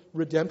of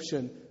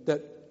redemption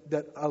that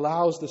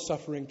allows the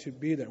suffering to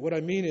be there. What I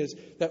mean is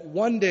that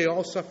one day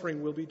all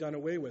suffering will be done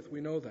away with.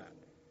 We know that.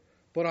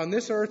 But on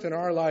this earth, in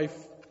our life,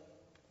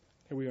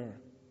 here we are.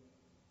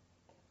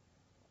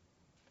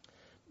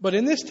 But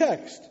in this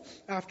text,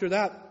 after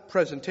that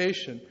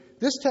presentation,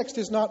 this text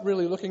is not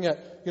really looking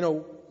at,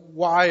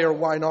 why or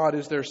why not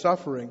is there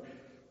suffering.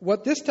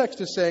 What this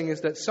text is saying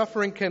is that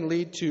suffering can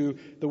lead to,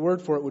 the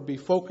word for it would be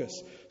focus.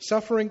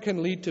 Suffering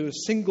can lead to a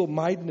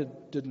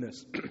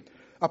single-mindedness,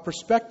 a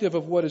perspective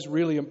of what is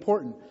really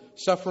important.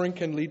 Suffering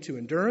can lead to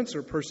endurance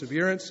or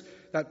perseverance.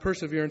 That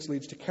perseverance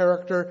leads to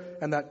character,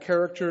 and that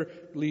character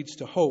leads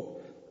to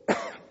hope.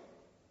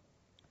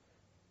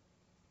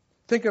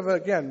 Think of,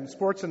 again,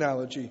 sports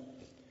analogy.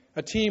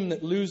 A team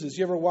that loses.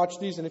 You ever watch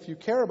these? And if you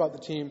care about the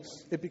team,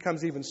 it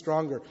becomes even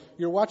stronger.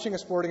 You're watching a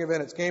sporting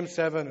event. It's Game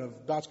 7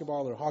 of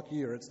basketball or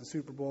hockey, or it's the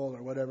Super Bowl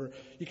or whatever.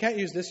 You can't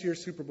use this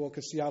year's Super Bowl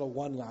because Seattle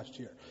won last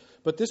year.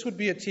 But this would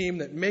be a team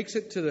that makes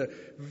it to the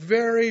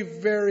very,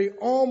 very,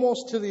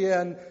 almost to the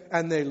end,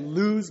 and they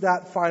lose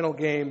that final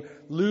game,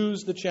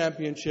 lose the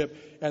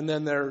championship, and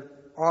then they're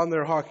on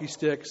their hockey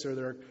sticks or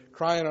they're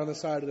crying on the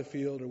side of the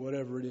field or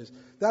whatever it is.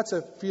 That's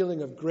a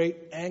feeling of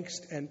great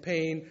angst and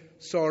pain,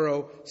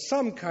 sorrow,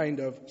 some kind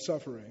of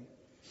suffering.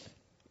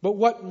 But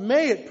what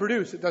may it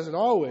produce? It doesn't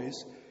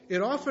always.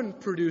 It often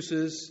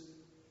produces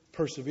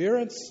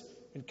perseverance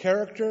and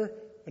character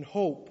and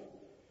hope,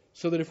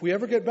 so that if we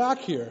ever get back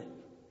here,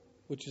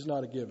 which is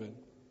not a given,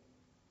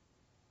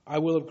 I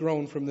will have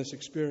grown from this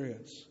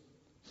experience.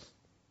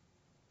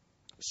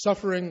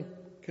 Suffering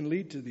can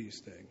lead to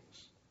these things.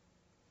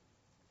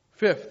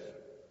 Fifth,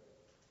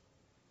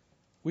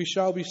 we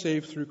shall be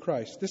saved through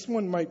Christ. This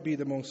one might be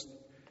the most,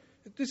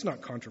 it's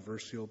not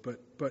controversial,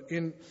 but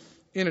in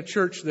a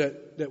church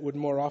that would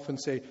more often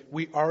say,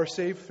 we are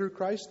saved through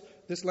Christ,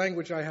 this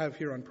language I have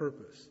here on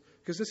purpose,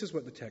 because this is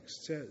what the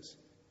text says.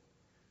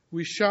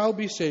 We shall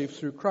be saved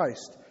through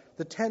Christ.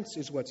 The tense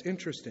is what's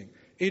interesting.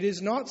 It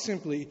is not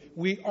simply,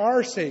 we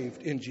are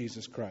saved in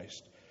Jesus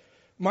Christ.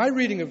 My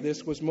reading of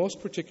this was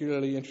most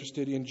particularly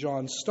interested in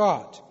John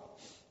Stott,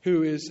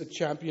 who is a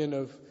champion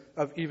of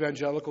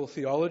evangelical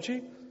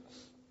theology.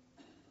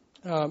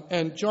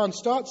 And John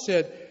Stott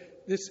said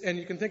this, and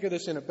you can think of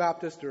this in a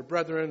Baptist or a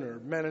Brethren or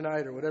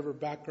Mennonite or whatever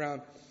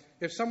background.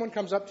 If someone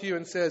comes up to you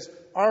and says,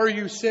 "Are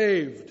you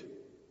saved?"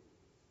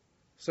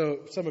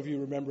 So some of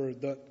you remember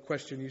the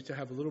question used to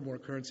have a little more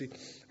currency.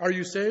 "Are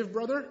you saved,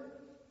 brother?"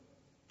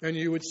 And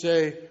you would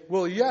say,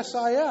 "Well, yes,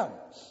 I am."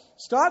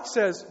 Stott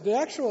says the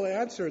actual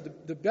answer,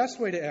 the best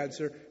way to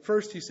answer,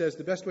 first he says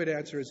the best way to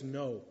answer is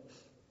no.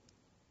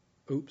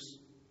 Oops.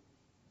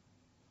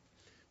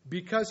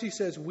 Because he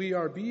says we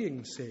are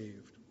being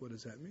saved. What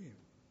does that mean?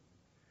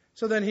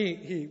 So then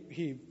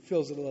he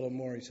fills it a little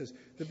more. He says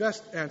the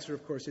best answer,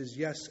 of course, is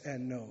yes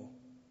and no.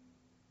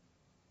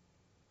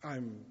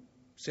 I'm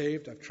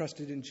saved. I've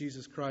trusted in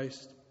Jesus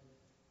Christ.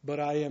 But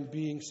I am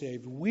being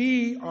saved.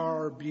 We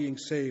are being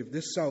saved.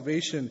 This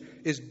salvation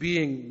is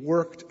being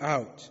worked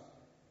out.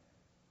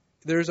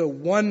 There's a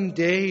one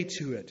day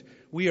to it.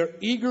 We are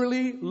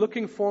eagerly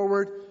looking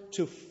forward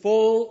to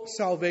full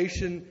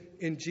salvation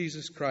in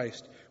Jesus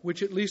Christ,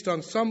 which at least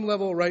on some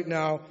level right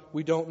now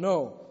we don't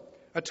know.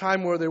 A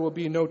time where there will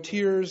be no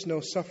tears,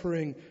 no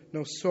suffering,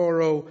 no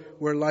sorrow,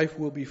 where life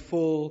will be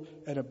full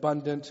and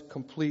abundant,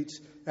 complete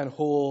and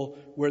whole,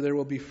 where there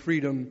will be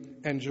freedom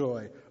and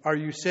joy. Are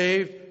you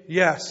saved?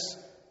 Yes,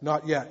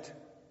 not yet.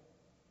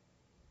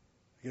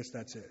 I guess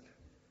that's it.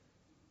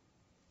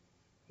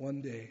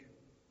 One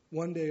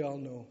day I'll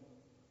know.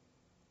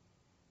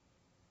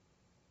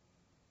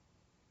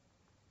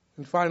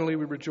 And finally,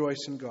 we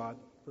rejoice in God.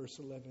 Verse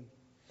 11.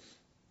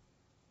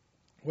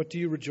 What do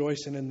you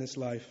rejoice in this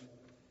life?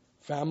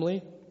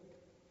 Family?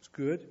 It's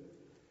good.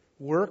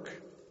 Work?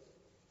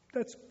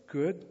 That's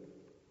good.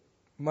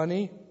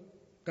 Money?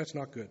 That's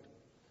not good.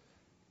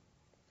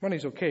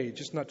 Money's okay,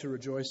 just not to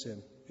rejoice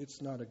in.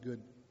 It's not a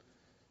good,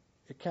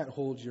 it can't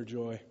hold your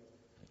joy.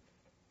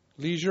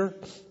 Leisure?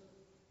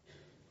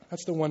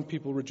 That's the one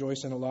people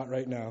rejoice in a lot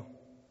right now.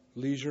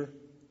 Leisure.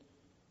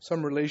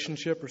 Some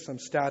relationship or some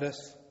status.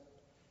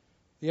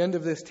 The end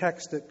of this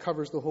text that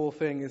covers the whole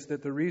thing is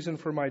that the reason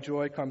for my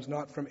joy comes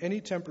not from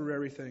any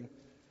temporary thing.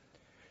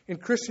 In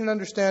Christian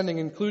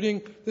understanding,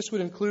 this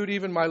would include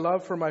even my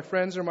love for my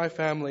friends or my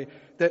family,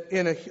 that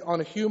on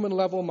a human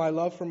level, my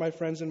love for my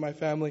friends and my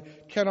family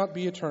cannot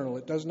be eternal.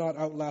 It does not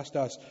outlast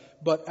us.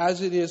 But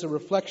as it is a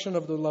reflection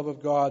of the love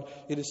of God,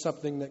 it is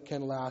something that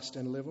can last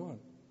and live on.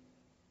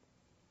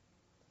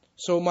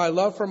 So my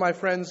love for my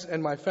friends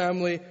and my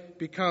family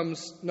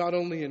becomes not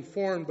only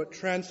informed but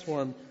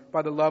transformed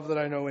by the love that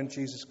I know in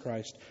Jesus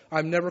Christ.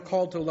 I'm never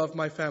called to love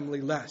my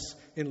family less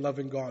in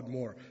loving God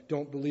more.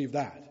 Don't believe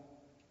that.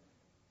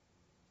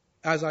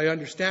 As I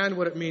understand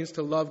what it means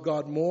to love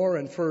God more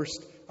and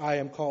first, I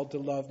am called to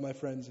love my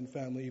friends and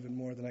family even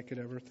more than I could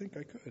ever think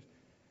I could.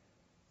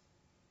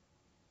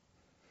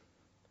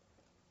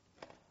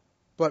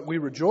 But we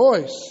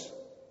rejoice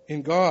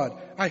in God.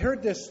 I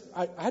heard this.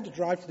 I had to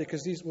drive today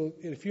because these will,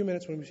 in a few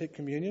minutes when we take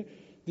communion,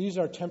 these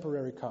are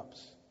temporary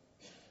cups.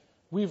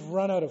 We've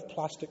run out of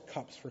plastic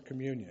cups for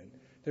communion.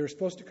 They were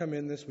supposed to come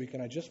in this week,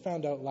 and I just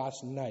found out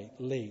last night,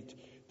 late,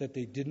 that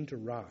they didn't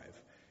arrive.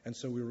 And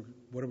so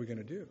what are we going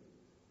to do?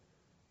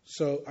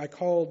 So I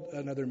called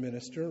another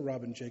minister,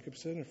 Robin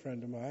Jacobson, a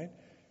friend of mine,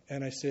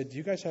 and I said, do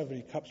you guys have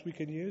any cups we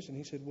can use? And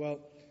he said, well,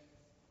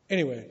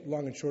 anyway,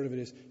 long and short of it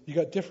is, you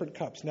got different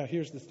cups. Now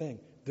here's the thing.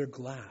 They're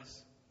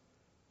glass.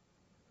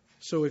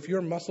 So if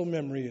your muscle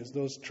memory is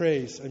those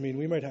trays, I mean,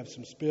 we might have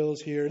some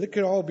spills here. It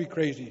could all be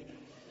crazy.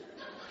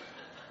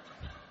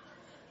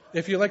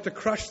 If you like to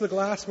crush the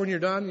glass when you're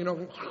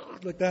done,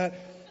 like that,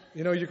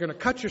 you're going to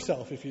cut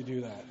yourself if you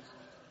do that.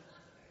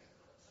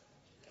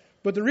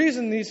 But the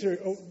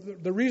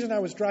reason I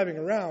was driving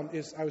around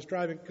is I was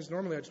driving, because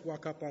normally I just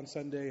walk up on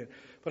Sunday,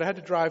 but I had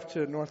to drive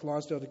to North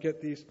Lonsdale to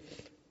get these.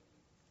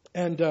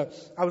 And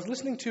I was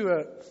listening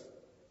to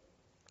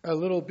a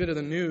little bit of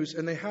the news,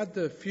 and they had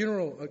the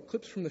funeral,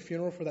 clips from the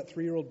funeral for that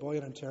 3-year-old boy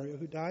in Ontario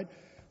who died,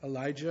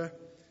 Elijah,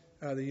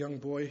 the young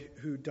boy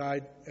who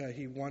died.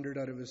 He wandered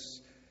out of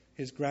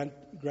his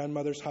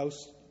grandmother's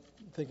house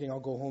thinking, I'll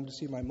go home to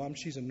see my mom.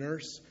 She's a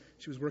nurse.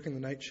 She was working the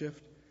night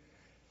shift.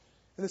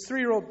 And this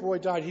 3-year-old boy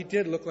died. He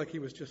did look like he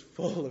was just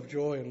full of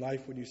joy and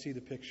life when you see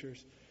the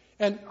pictures.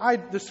 And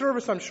the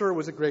service, I'm sure,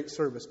 was a great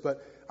service,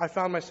 but I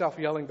found myself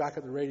yelling back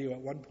at the radio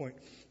at one point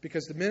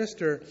because the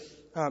minister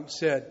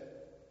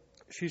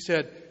she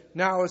said,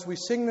 now as we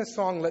sing this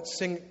song, let's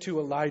sing it to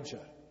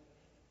Elijah.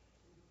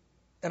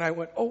 And I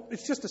went, oh,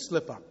 it's just a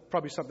slip-up.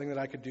 Probably something that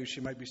I could do,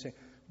 she might be saying.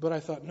 But I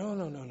thought, no.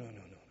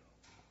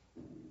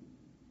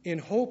 In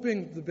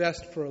hoping the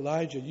best for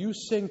Elijah, you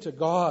sing to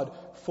God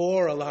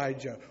for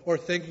Elijah or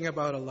thinking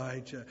about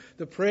Elijah.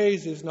 The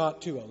praise is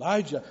not to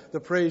Elijah.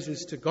 The praise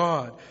is to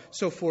God.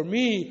 So for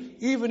me,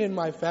 even in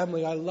my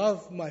family, I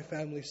love my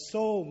family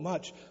so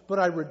much, but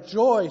I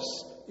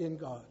rejoice in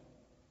God.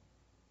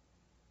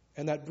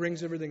 And that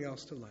brings everything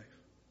else to life.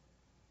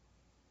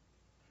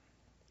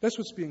 That's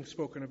what's being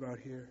spoken about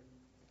here.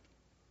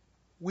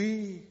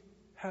 We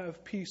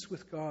have peace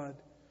with God.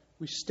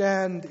 We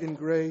stand in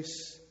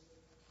grace.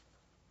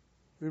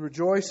 We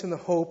rejoice in the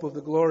hope of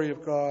the glory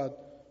of God.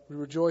 We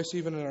rejoice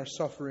even in our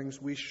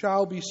sufferings. We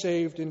shall be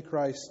saved in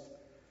Christ,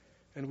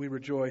 and we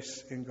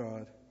rejoice in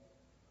God.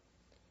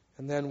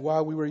 And then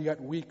while we were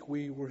yet weak,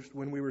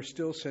 when we were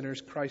still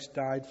sinners, Christ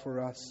died for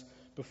us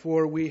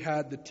before we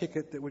had the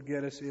ticket that would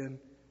get us in.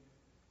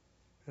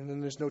 And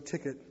then there's no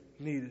ticket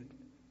needed,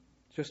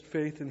 just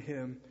faith in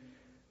Him.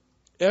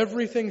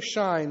 Everything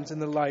shines in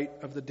the light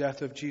of the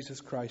death of Jesus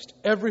Christ.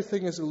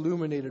 Everything is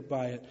illuminated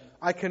by it.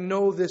 I can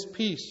know this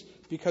peace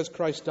because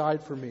Christ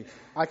died for me.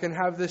 I can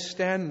have this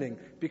standing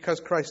because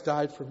Christ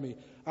died for me.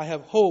 I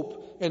have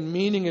hope and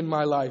meaning in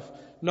my life,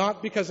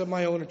 not because of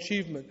my own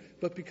achievement,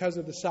 but because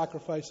of the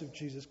sacrifice of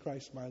Jesus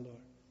Christ, my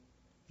Lord.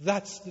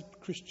 That's the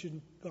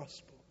Christian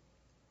gospel.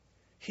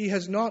 He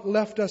has not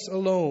left us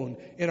alone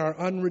in our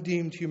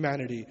unredeemed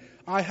humanity.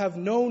 I have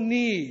no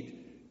need,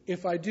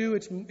 if I do,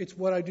 it's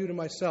what I do to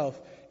myself,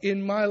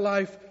 in my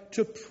life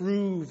to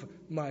prove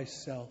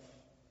myself.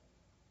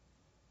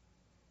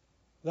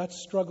 That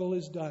struggle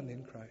is done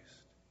in Christ.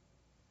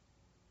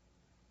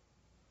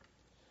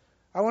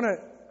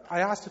 I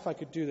asked if I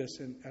could do this,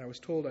 and I was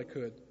told I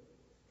could.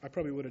 I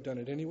probably would have done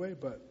it anyway,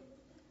 but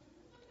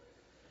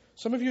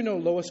some of you know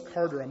Lois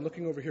Carter. I'm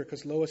looking over here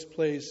because Lois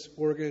plays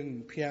organ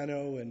and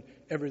piano and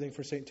everything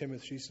for St.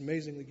 Timothy. She's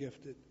amazingly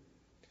gifted.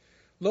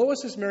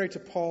 Lois is married to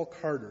Paul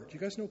Carter. Do you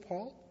guys know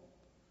Paul?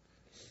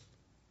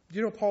 Do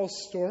you know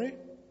Paul's story?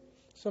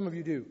 Some of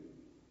you do.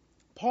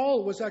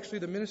 Paul was actually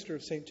the minister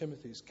of St.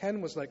 Timothy's.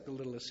 Ken was like the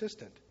little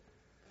assistant.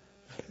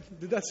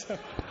 Did that sound...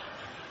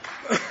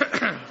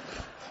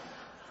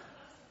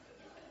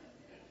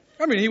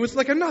 I mean, he was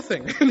like a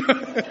nothing.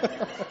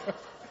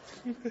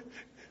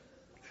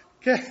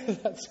 Ken,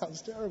 that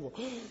sounds terrible.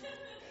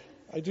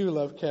 I do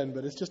love Ken,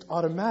 but it's just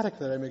automatic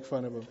that I make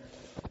fun of him.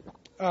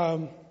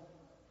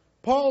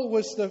 Paul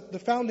was the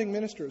founding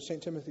minister of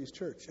St. Timothy's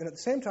Church. And at the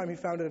same time, he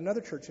founded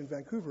another church in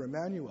Vancouver,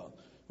 Emmanuel,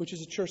 which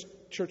is a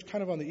church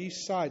kind of on the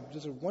east side.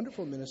 There's a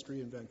wonderful ministry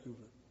in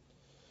Vancouver.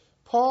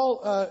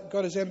 Paul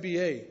got his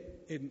MBA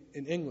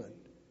in England.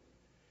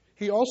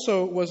 He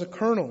also was a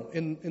colonel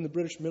in the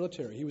British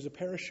military. He was a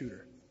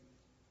parachuter.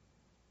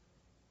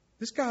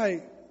 This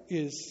guy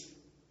he's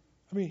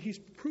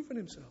proven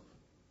himself.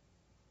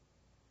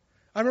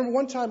 I remember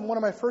one time, one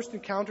of my first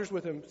encounters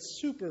with him,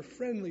 super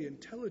friendly,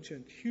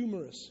 intelligent,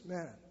 humorous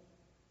man,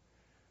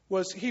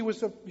 was he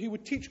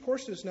would teach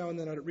courses now and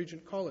then out at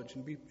Regent College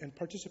and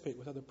participate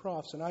with other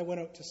profs. And I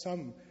went out to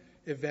some,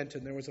 event,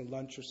 and there was a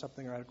lunch or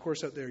something. I had a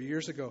course out there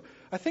years ago.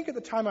 I think at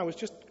the time I was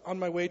just on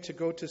my way to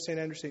go to St.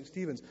 Andrew St.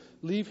 Stephen's,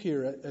 leave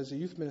here as a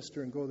youth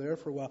minister and go there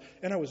for a while.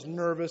 And I was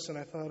nervous, and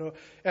I thought,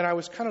 and I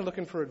was kind of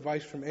looking for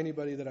advice from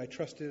anybody that I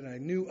trusted, and I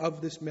knew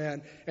of this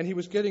man. And he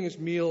was getting his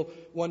meal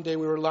one day.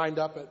 We were lined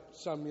up at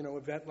some,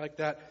 event like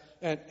that,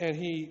 and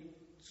he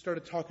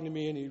started talking to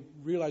me, and he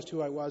realized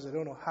who I was. I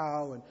don't know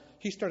how, and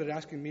he started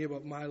asking me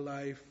about my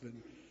life,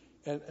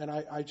 and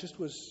I just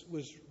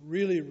was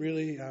really,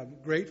 really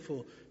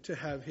grateful to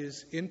have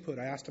his input.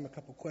 I asked him a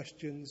couple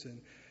questions,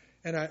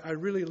 and I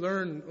really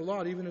learned a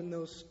lot, even in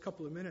those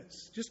couple of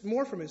minutes, just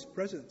more from his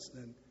presence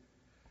than.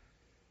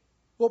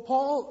 Well,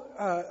 Paul,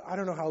 I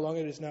don't know how long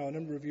it is now, a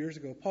number of years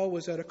ago, Paul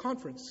was at a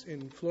conference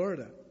in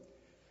Florida,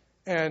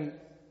 and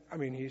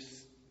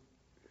he's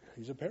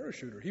a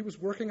parachuter. He was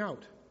working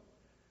out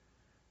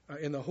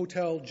in the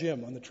hotel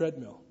gym on the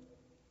treadmill,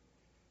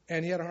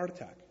 and he had a heart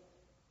attack.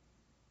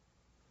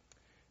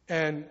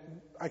 And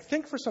I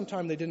think for some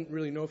time they didn't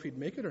really know if he'd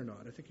make it or not.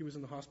 I think he was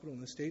in the hospital in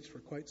the States for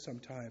quite some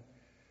time.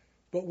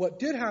 But what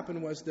did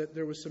happen was that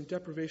there was some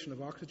deprivation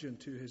of oxygen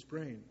to his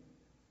brain,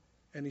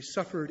 and he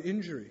suffered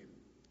injury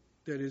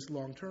that is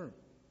long-term.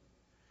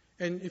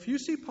 And if you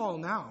see Paul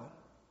now,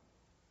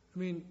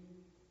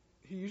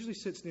 he usually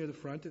sits near the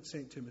front at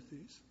St.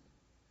 Timothy's,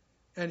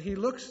 and he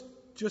looks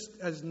just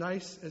as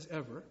nice as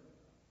ever,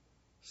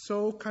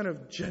 so kind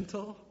of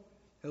gentle.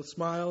 He'll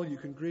smile, you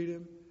can greet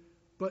him.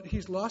 But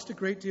he's lost a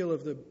great deal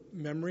of the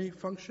memory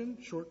function,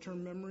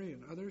 short-term memory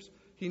and others.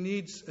 He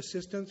needs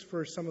assistance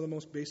for some of the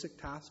most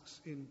basic tasks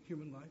in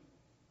human life.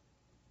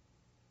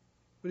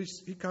 But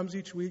he comes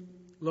each week.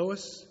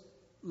 Lois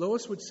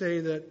would say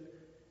that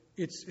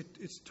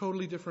it's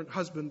totally different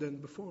husband than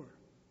before.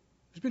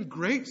 There's been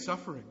great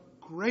suffering.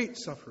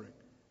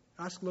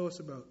 Ask Lois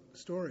about the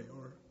story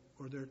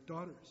or their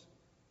daughters.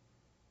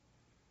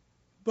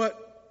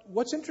 But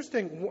what's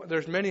interesting,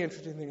 there's many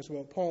interesting things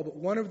about Paul, but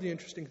one of the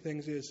interesting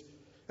things is,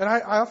 and I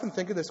often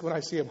think of this when I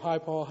see him. Hi,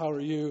 Paul. How are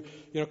you?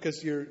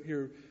 Because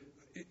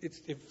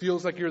it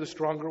feels like you're the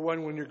stronger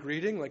one when you're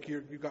greeting, like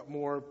you've got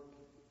more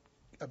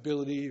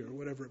ability or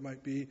whatever it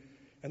might be.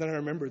 And then I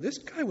remember this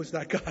guy was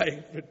that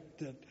guy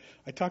that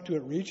I talked to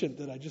at Regent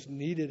that I just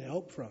needed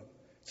help from.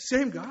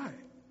 Same guy.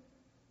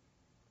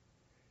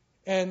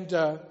 And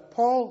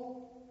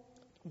Paul,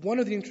 one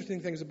of the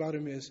interesting things about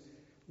him is,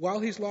 while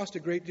he's lost a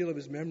great deal of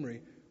his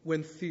memory,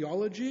 when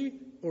theology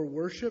or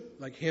worship,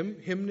 like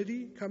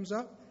hymnody, comes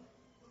up,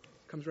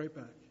 comes right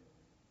back.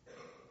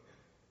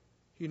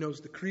 He knows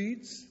the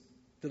creeds,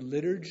 the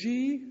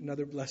liturgy,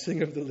 another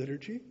blessing of the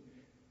liturgy.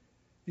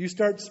 You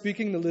start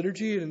speaking the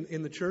liturgy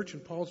in the church,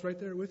 and Paul's right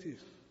there with you.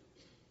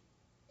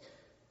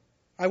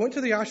 I went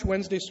to the Ash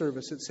Wednesday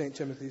service at St.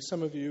 Timothy's.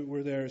 Some of you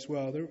were there as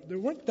well. There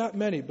weren't that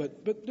many,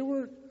 but there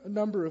were a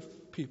number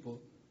of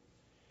people.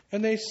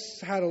 And they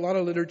had a lot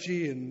of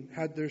liturgy and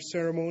had their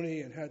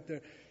ceremony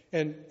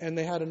and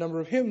they had a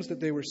number of hymns that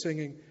they were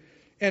singing.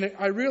 And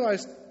I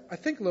realized, I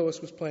think Lois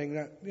was playing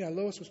that. Yeah,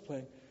 Lois was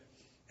playing.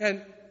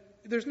 And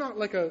there's not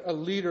like a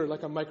leader,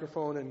 like a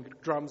microphone and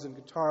drums and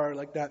guitar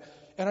like that.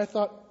 And I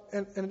thought,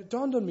 and it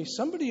dawned on me,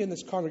 somebody in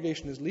this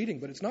congregation is leading,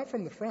 but it's not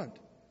from the front.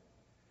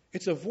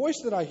 It's a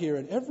voice that I hear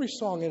in every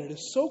song, and it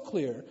is so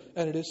clear,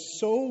 and it is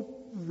so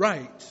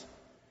right.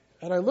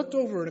 And I looked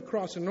over and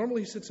across, and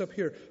normally he sits up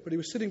here, but he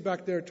was sitting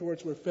back there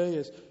towards where Faye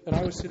is, and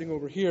I was sitting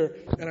over here,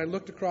 and I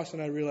looked across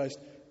and I realized,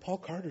 Paul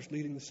Carter's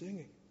leading the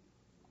singing.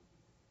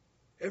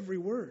 Every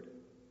word.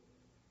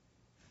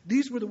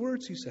 These were the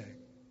words he sang.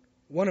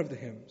 One of the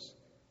hymns,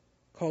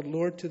 called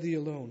Lord, to Thee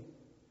Alone.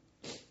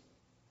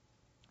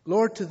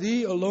 Lord, to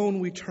Thee alone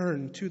we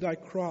turn, to Thy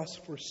cross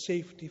for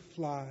safety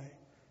fly.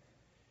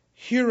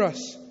 Hear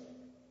us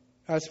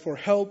as for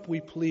help we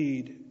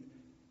plead.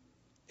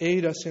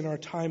 Aid us in our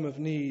time of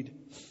need.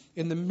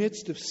 In the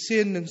midst of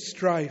sin and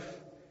strife,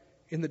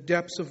 in the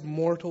depths of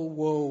mortal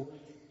woe,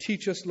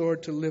 teach us,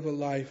 Lord, to live a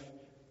life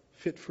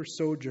fit for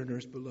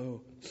sojourners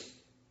below.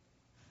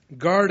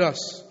 Guard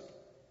us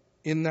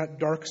in that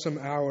darksome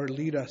hour.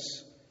 Lead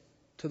us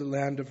to the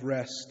land of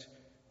rest,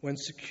 when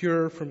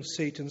secure from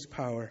Satan's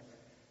power,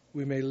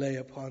 we may lay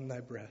upon Thy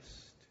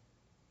breast.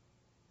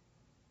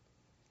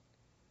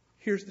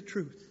 Here's the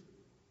truth.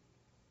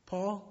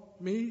 Paul,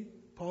 me,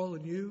 Paul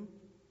and you,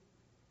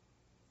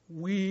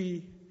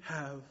 we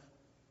have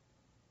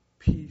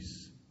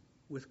peace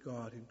with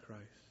God in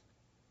Christ.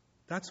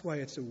 That's why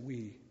it's a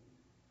we.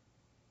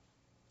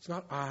 It's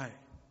not I.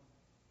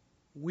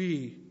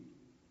 We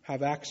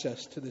have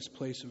access to this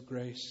place of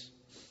grace.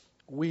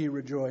 We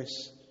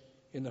rejoice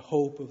in the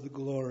hope of the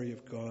glory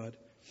of God.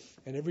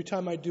 And every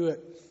time I do it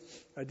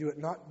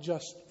not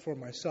just for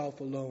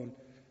myself alone,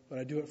 but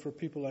I do it for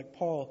people like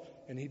Paul,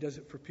 and he does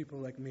it for people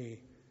like me.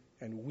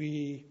 And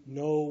we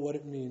know what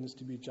it means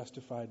to be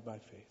justified by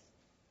faith.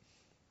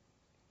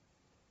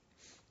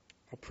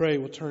 I'll pray.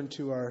 We'll turn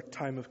to our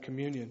time of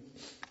communion.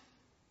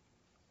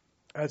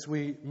 As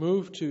we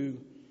move to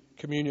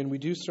communion, we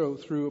do so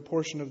through a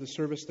portion of the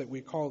service that we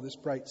call this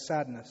bright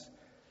sadness.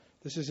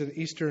 This is an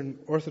Eastern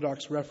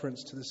Orthodox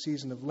reference to the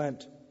season of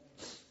Lent.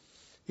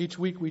 Each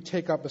week we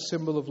take up a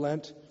symbol of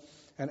Lent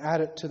and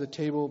add it to the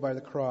table by the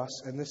cross.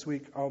 And this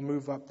week I'll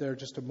move up there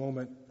just a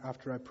moment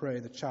after I pray,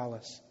 the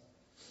chalice.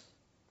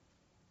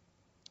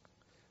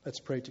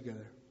 Let's pray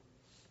together.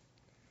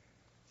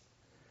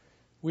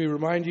 We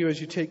remind you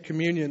as you take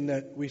communion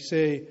that we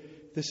say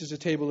this is a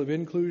table of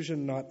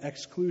inclusion, not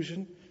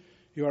exclusion.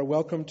 You are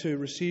welcome to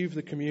receive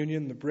the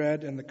communion, the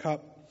bread and the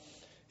cup,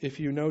 if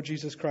you know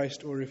Jesus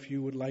Christ or if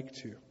you would like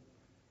to.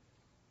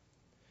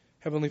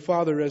 Heavenly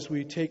Father, as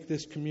we take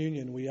this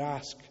communion, we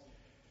ask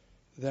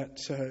that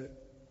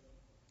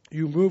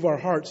you move our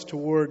hearts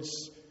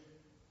towards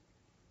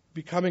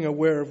becoming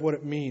aware of what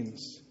it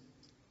means.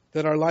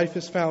 That our life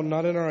is found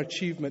not in our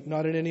achievement,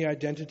 not in any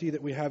identity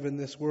that we have in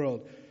this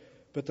world,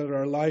 but that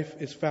our life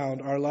is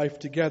found, our life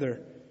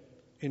together,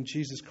 in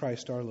Jesus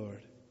Christ our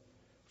Lord.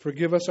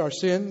 Forgive us our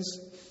sins.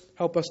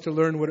 Help us to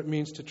learn what it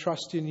means to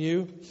trust in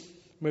you.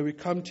 May we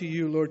come to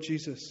you, Lord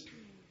Jesus,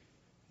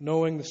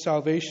 knowing the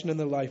salvation and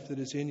the life that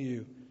is in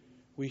you.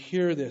 We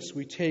hear this.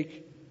 We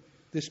take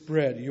this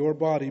bread, your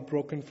body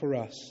broken for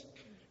us.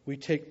 We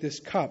take this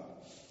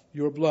cup,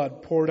 your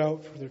blood poured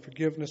out for the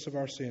forgiveness of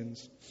our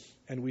sins.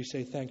 And we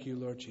say thank you,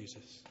 Lord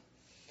Jesus.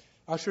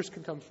 Ushers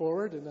can come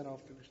forward, and then I'll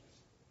finish.